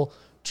able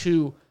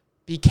to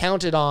be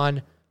counted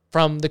on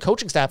from the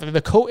coaching staff.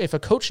 If a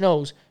coach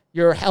knows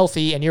you're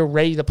healthy and you're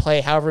ready to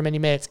play however many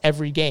minutes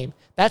every game,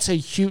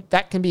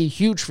 that can be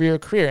huge for your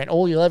career. And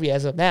Olli Juolevi,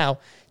 as of now,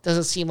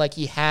 doesn't seem like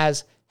he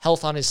has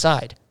health on his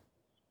side.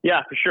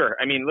 Yeah, for sure.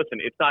 I mean, listen,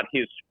 it's not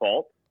his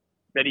fault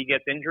that he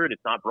gets injured.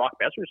 It's not Brock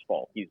Besser's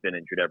fault he's been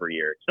injured every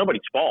year. It's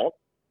nobody's fault.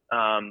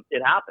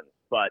 It happens,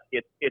 but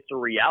it's a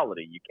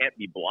reality. You can't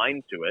be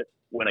blind to it.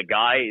 When a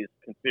guy is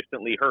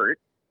consistently hurt,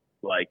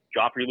 like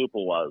Joffrey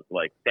Lupul was,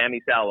 like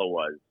Sammy Salo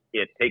was,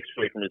 it takes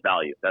away from his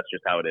value. That's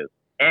just how it is.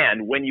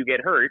 And when you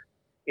get hurt,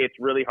 it's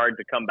really hard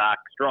to come back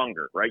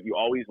stronger, right? You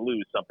always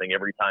lose something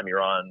every time you're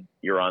on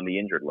the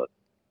injured list.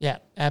 Yeah,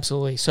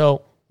 absolutely.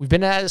 So we've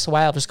been at this a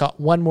while. I've just got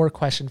one more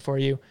question for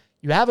you.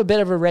 You have a bit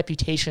of a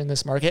reputation in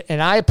this market,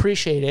 and I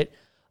appreciate it,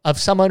 of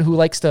someone who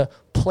likes to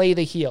play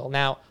the heel.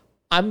 Now,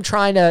 I'm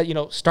trying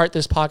to, start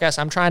this podcast.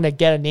 I'm trying to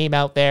get a name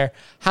out there.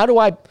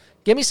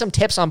 Give me some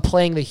tips on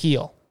playing the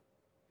heel.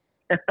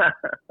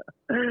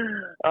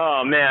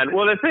 Oh, man.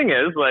 Well, the thing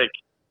is,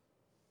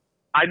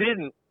 I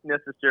didn't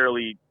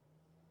necessarily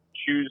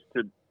choose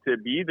to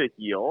be the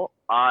heel.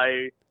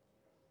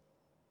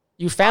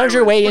 You found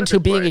your way into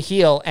being a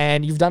heel,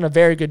 and you've done a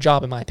very good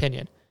job, in my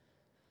opinion.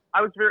 I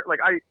was very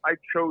I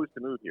chose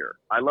to move here.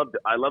 I love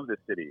this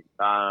city.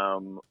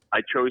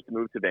 I chose to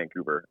move to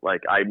Vancouver.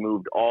 I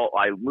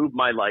moved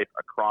my life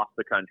across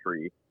the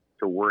country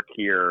to work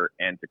here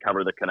and to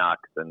cover the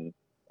Canucks and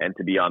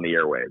to be on the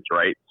airwaves,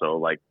 right? So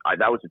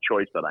that was a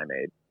choice that I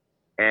made.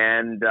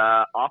 And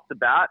off the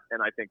bat,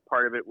 and I think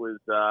part of it was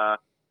the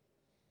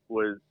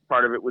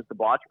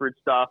Botchford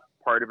stuff.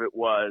 Part of it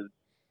was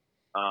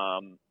a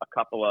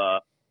couple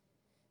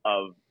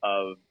of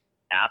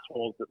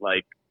assholes that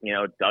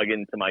dug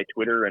into my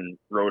Twitter and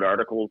wrote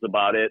articles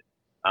about it.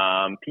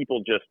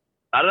 People just,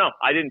 I don't know.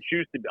 I didn't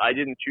choose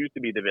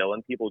to be the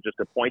villain. People just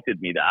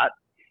appointed me that.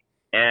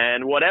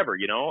 And whatever,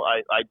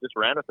 I just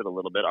ran with it a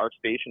little bit. Our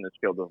station is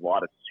filled with a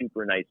lot of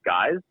super nice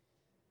guys,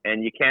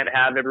 and you can't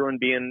have everyone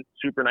being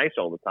super nice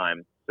all the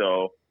time.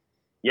 So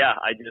yeah,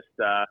 I just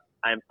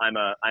I'm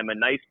a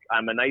nice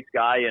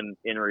guy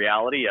in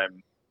reality.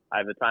 I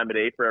have the time of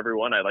day for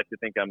everyone. I like to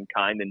think I'm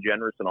kind and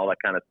generous and all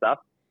that kind of stuff.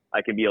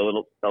 I can be a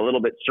little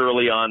bit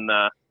surly on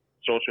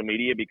social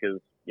media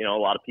because a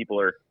lot of people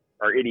are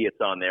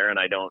idiots on there, and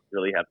I don't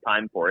really have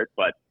time for it.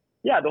 But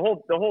yeah, the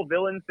whole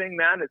villain thing,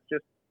 man, it's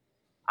just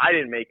I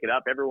didn't make it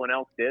up. Everyone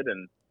else did,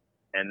 and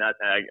that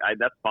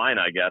that's fine,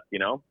 I guess.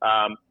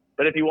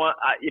 But if you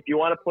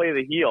want to play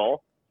the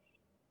heel,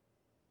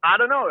 I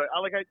don't know.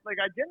 I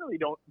generally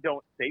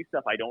don't say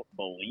stuff I don't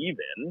believe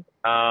in.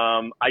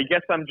 I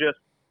guess I'm just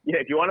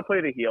if you want to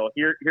play the heel,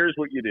 here's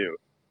what you do.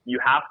 You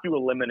have to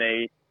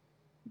eliminate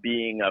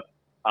being a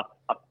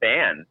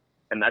fan.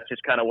 And that's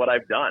just kind of what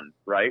I've done,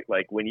 right?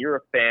 Like when you're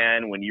a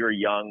fan, when you're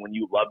young, when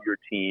you love your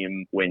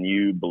team, when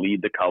you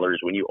believe the colors,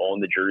 when you own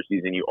the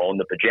jerseys and you own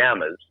the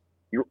pajamas,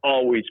 you're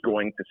always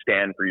going to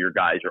stand for your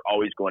guys. You're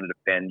always going to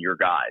defend your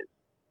guys.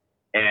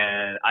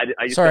 And I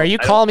just sorry, are you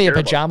calling me a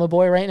pajama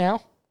boy right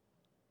now?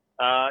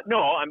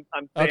 No,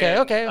 I'm saying,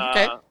 okay.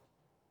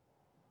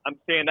 I'm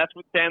saying that's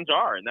what fans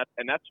are, and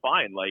that's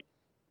fine. Like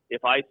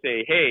if I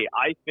say, hey,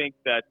 I think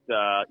that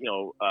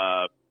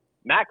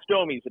Max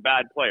Domi's a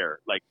bad player,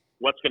 like.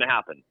 What's going to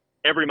happen?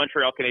 Every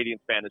Montreal Canadiens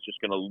fan is just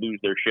going to lose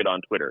their shit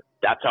on Twitter.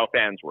 That's how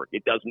fans work.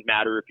 It doesn't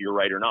matter if you're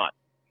right or not.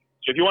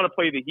 So if you want to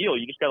play the heel,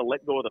 you just got to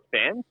let go of the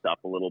fan stuff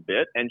a little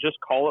bit and just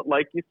call it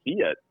like you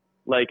see it.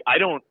 Like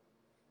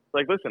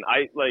listen,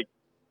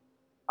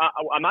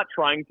 I'm not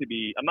trying to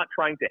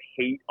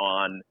hate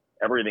on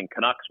everything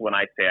Canucks when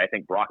I say I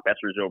think Brock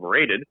Besser's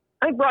overrated.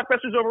 I think Brock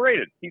Besser's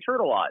overrated. He's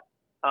hurt a lot.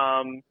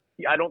 I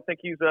don't think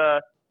he's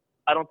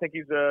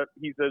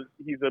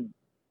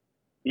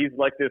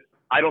like this.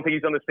 I don't think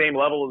he's on the same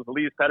level as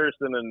Elias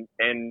Pettersson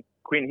and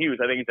Quinn Hughes.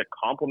 I think he's a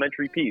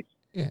complimentary piece.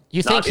 Yeah.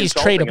 You think he's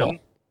tradable?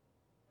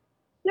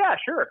 Yeah,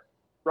 sure.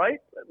 Right?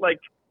 Like,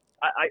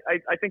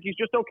 I think he's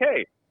just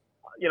okay.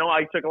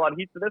 I took a lot of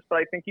heat for this, but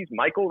I think he's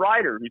Michael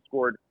Ryder, who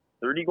scored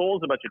 30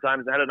 goals a bunch of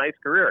times and had a nice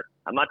career.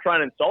 I'm not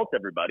trying to insult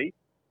everybody,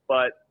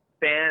 but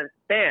fans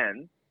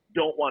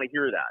don't want to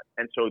hear that,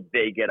 and so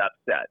they get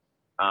upset.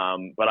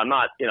 But I'm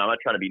not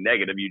trying to be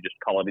negative. You just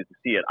call it as you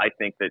see it.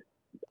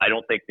 I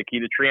don't think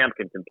Nikita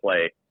Triamkin can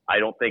play. I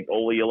don't think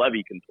Olli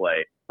Juolevi can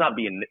play. It's not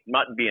being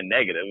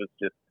negative. It's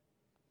just,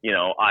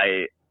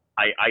 I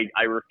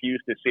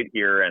refuse to sit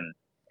here and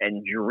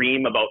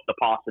dream about the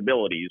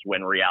possibilities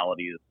when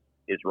reality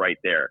is right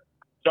there.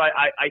 So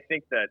I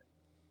think that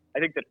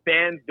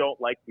fans don't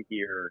like to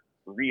hear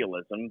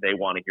realism. They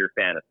want to hear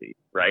fantasy,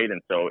 right?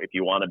 And so if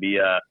you want to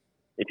be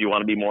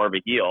more of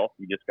a heel,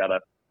 you just gotta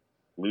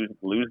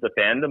lose the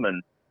fandom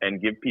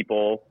and give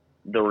people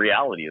the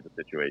reality of the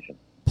situation.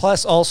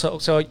 Plus, also,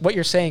 so what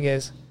you're saying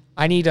is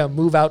I need to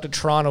move out to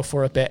Toronto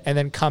for a bit and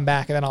then come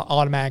back, and then I'll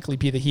automatically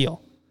be the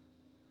heel.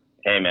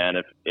 Hey, man,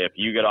 if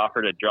you get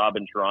offered a job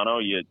in Toronto,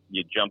 you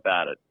jump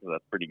at it. So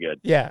that's pretty good.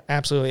 Yeah,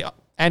 absolutely.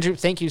 Andrew,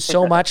 thank you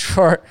so much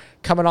for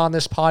coming on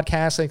this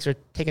podcast. Thanks for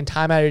taking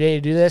time out of your day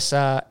to do this,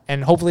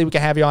 and hopefully we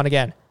can have you on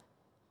again.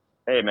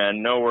 Hey,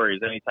 man, no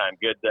worries. Anytime.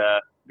 Good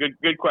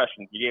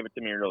questions. You gave it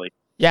to me early.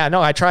 Yeah,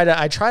 no, I try to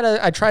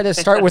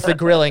start with the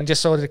grilling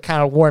just so to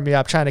kind of warm you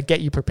up, trying to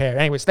get you prepared.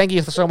 Anyways, thank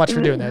you so much for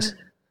doing this.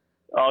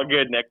 All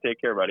good, Nick. Take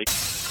care, buddy.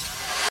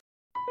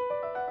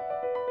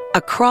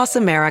 Across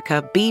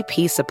America,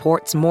 BP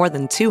supports more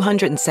than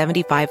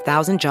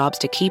 275,000 jobs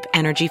to keep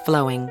energy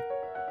flowing.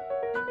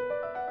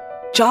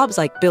 Jobs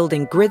like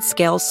building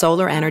grid-scale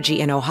solar energy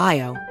in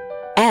Ohio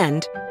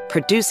and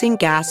producing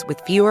gas with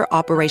fewer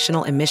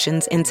operational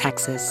emissions in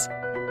Texas.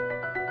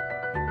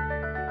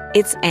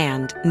 It's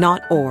and,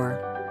 not or.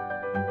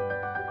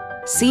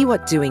 See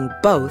what doing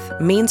both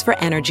means for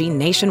energy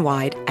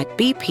nationwide at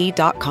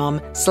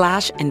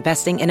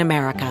bp.com/investing in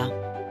America.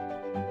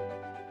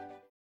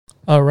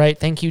 All right.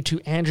 Thank you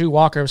to Andrew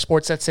Walker of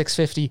Sportsnet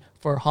 650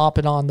 for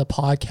hopping on the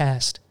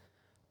podcast.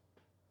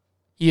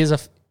 He is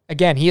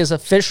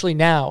officially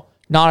now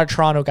not a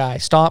Toronto guy.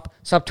 Stop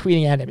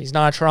tweeting at him. He's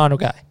not a Toronto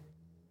guy.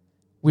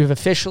 We've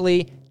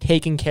officially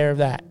taken care of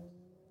that.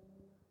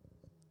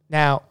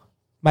 Now,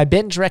 my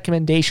binge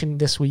recommendation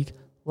this week.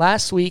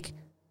 Last week,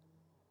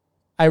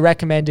 I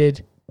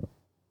recommended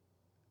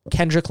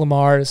Kendrick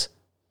Lamar's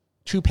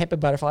To Pimp a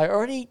Butterfly,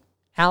 or any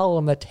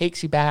album that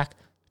takes you back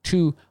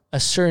to a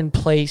certain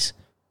place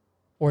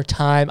or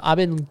time. I've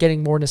been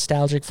getting more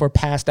nostalgic for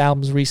past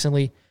albums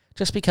recently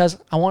just because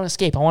I want to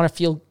escape. I want to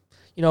feel,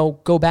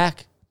 go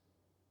back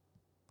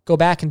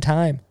in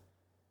time.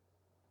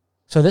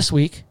 So this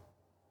week,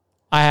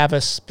 I have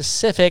a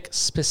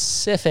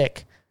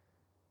specific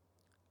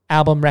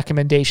album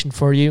recommendation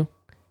for you.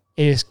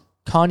 It is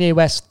Kanye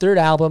West's third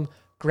album,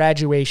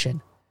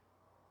 Graduation.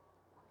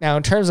 Now,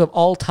 in terms of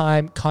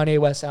all-time Kanye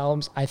West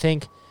albums, I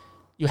think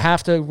you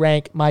have to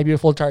rank My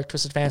Beautiful Dark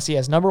Twisted Fantasy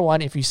as number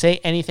one. If you say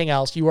anything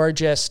else, you're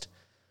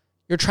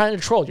trying to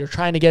troll. You're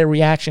trying to get a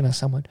reaction of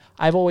someone.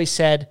 I've always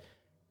said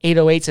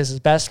 808s is his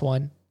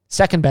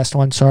second best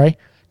one.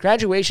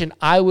 Graduation,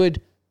 I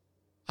would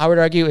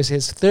argue, is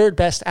his third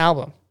best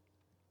album.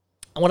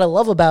 And what I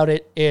love about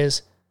it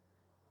is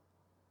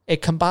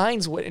It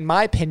combines, in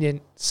my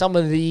opinion, some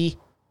of the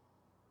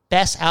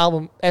best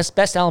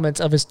elements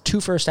of his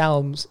two first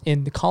albums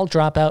in The College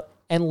Dropout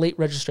and Late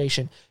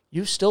Registration.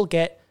 You still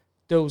get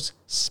those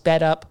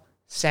sped up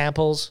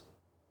samples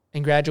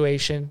in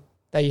Graduation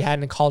that you had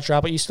in The College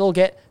Dropout. You still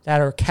get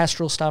that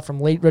orchestral stuff from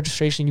Late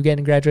Registration you get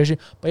in Graduation,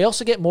 but you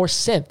also get more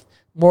synth,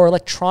 more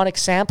electronic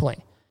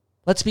sampling.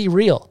 Let's be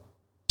real.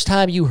 The first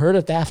time you heard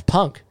of Daft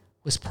Punk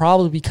was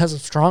probably because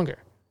of Stronger.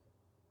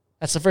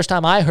 That's the first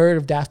time I heard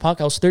of Daft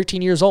Punk. I was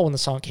 13 years old when the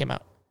song came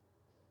out.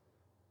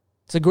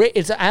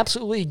 It's an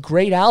absolutely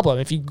great album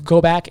if you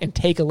go back and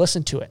take a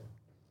listen to it.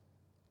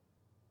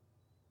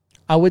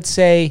 I would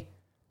say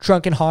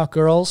Drunken Hot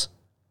Girls,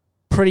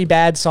 pretty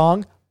bad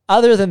song.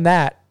 Other than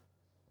that,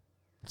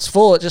 it's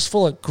full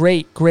of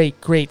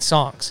great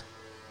songs.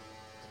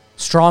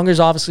 Stronger's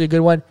obviously a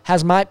good one.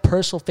 Has my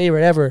personal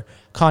favorite ever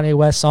Kanye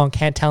West song,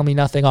 Can't Tell Me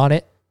Nothing, on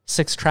it.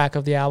 6th track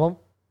of the album.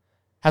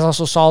 Has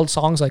also solid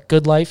songs like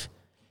Good Life.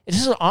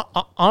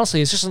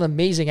 Honestly, it's just an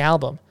amazing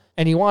album.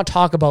 And you want to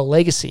talk about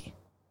legacy.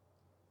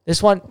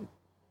 This one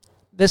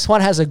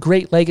has a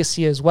great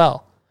legacy as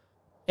well.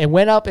 It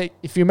went up,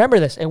 if you remember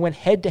this, it went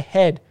head to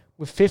head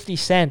with 50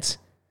 Cent's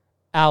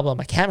album.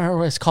 I can't remember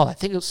what it's called.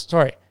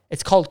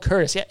 It's called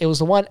Curtis. Yeah, it was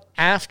the one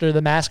after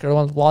The Massacre, the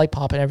one with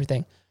Lollipop and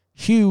everything.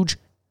 Huge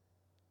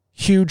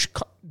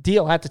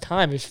deal at the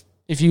time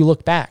if you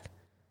look back.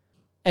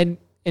 And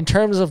in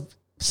terms of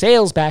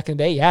sales back in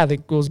the day, yeah,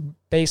 it was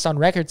based on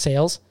record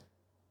sales.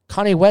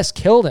 Kanye West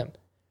killed him.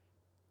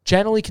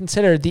 Generally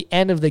considered the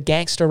end of the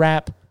gangster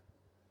rap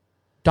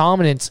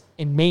dominance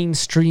in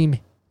mainstream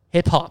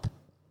hip-hop.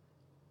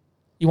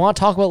 You want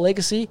to talk about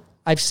legacy?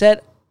 I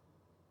said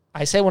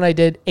when I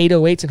did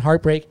 808s and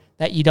Heartbreak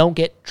that you don't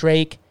get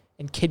Drake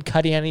and Kid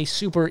Cudi, any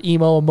super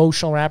emo,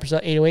 emotional rappers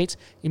at 808s.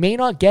 You may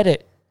not get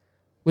it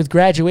with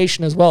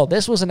Graduation as well.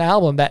 This was an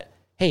album that,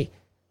 hey,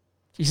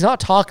 he's not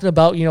talking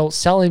about,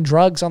 selling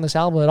drugs on this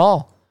album at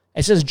all.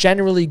 It's just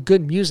generally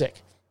good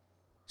music.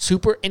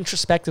 Super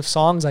introspective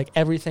songs like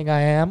Everything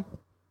I Am.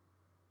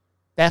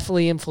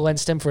 Definitely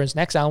influenced him for his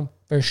next album,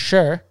 for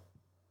sure.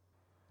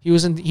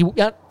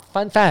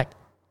 Fun fact,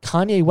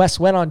 Kanye West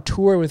went on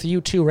tour with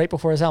U2 right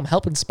before his album,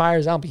 helped inspire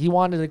his album. He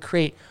wanted to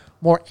create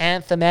more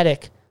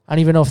anthematic, I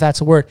don't even know if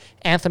that's a word,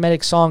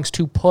 anthematic songs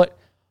to put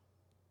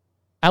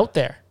out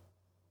there.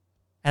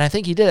 And I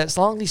think he did it. As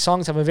long as these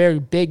songs have a very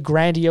big,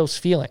 grandiose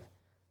feeling.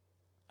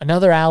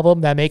 Another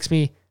album that takes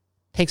me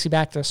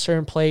back to a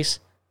certain place.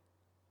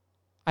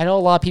 I know a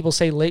lot of people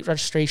say Late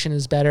Registration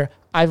is better.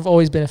 I've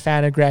always been a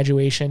fan of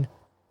Graduation.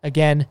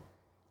 Again,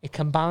 it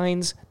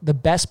combines the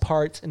best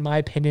parts, in my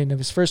opinion, of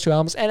his first two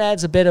albums and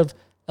adds a bit of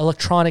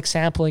electronic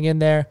sampling in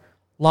there.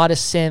 A lot of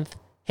synth.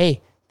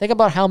 Hey, think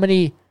about how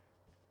many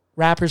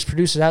rappers,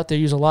 producers out there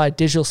use a lot of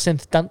digital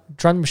synth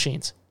drum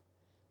machines.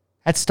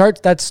 That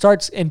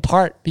starts in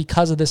part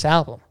because of this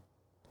album.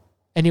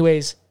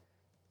 Anyways,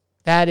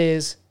 that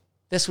is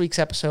this week's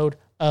episode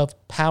of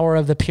Power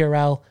of the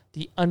Purell,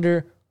 the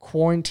under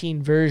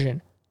quarantine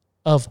version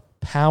of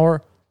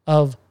Power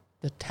of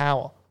the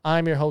Towel.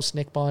 I'm your host,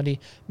 Nick Bondi.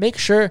 Make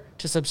sure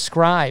to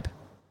subscribe.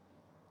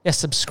 Yes,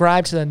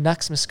 subscribe to the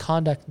Nux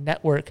Misconduct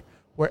Network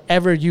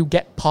wherever you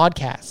get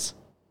podcasts.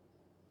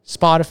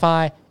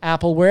 Spotify,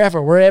 Apple,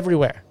 wherever. We're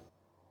everywhere.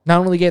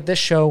 Not only get this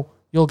show,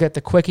 you'll get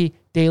the Quickie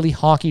Daily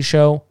Hockey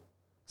Show,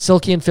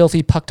 Silky and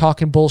Filthy Puck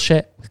Talking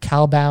Bullshit with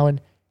Cal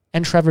Bowen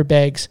and Trevor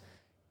Beggs,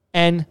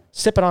 and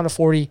Sippin' on a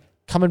 40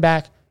 coming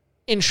back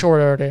in short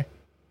order.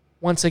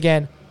 Once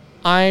again,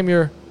 I am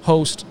your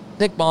host,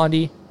 Nick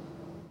Bondi,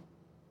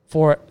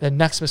 for the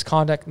Nux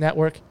Misconduct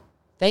Network.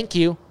 Thank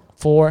you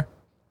for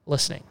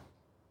listening.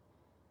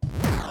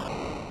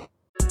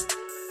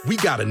 We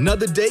got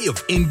another day of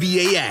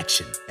NBA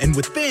action. And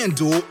with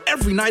FanDuel,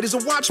 every night is a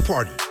watch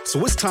party.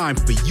 So it's time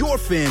for your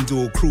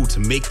FanDuel crew to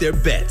make their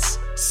bets.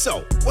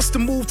 So, what's the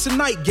move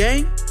tonight,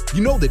 gang?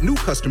 You know that new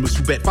customers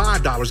who bet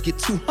 $5 get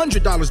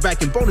 $200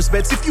 back in bonus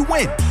bets if you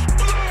win.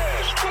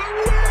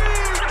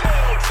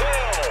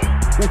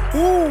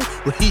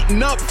 Woohoo! We're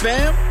heating up,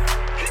 fam.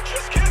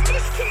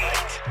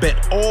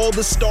 Bet all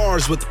the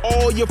stars with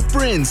all your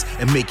friends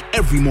and make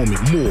every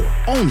moment more.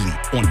 Only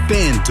on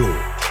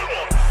FanDuel.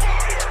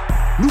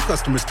 New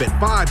customers bet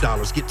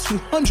 $5 get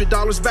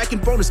 $200 back in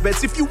bonus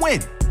bets if you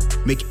win.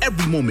 Make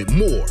every moment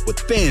more with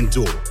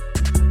FanDuel.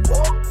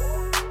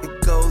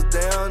 It goes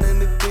down in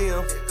the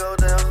DM.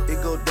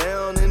 It go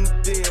down in the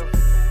DM.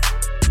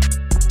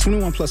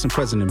 21 plus and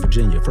present in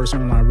Virginia. First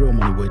online real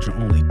money wager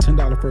only.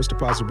 $10 first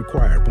deposit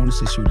required.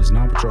 Bonus issued is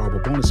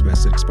non-withdrawable bonus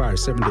vest that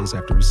expires 7 days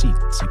after receipt.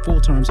 See full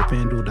terms at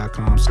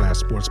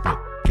FanDuel.com/sportsbook.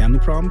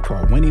 Gambling problem?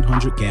 Call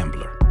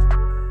 1-800-GAMBLER.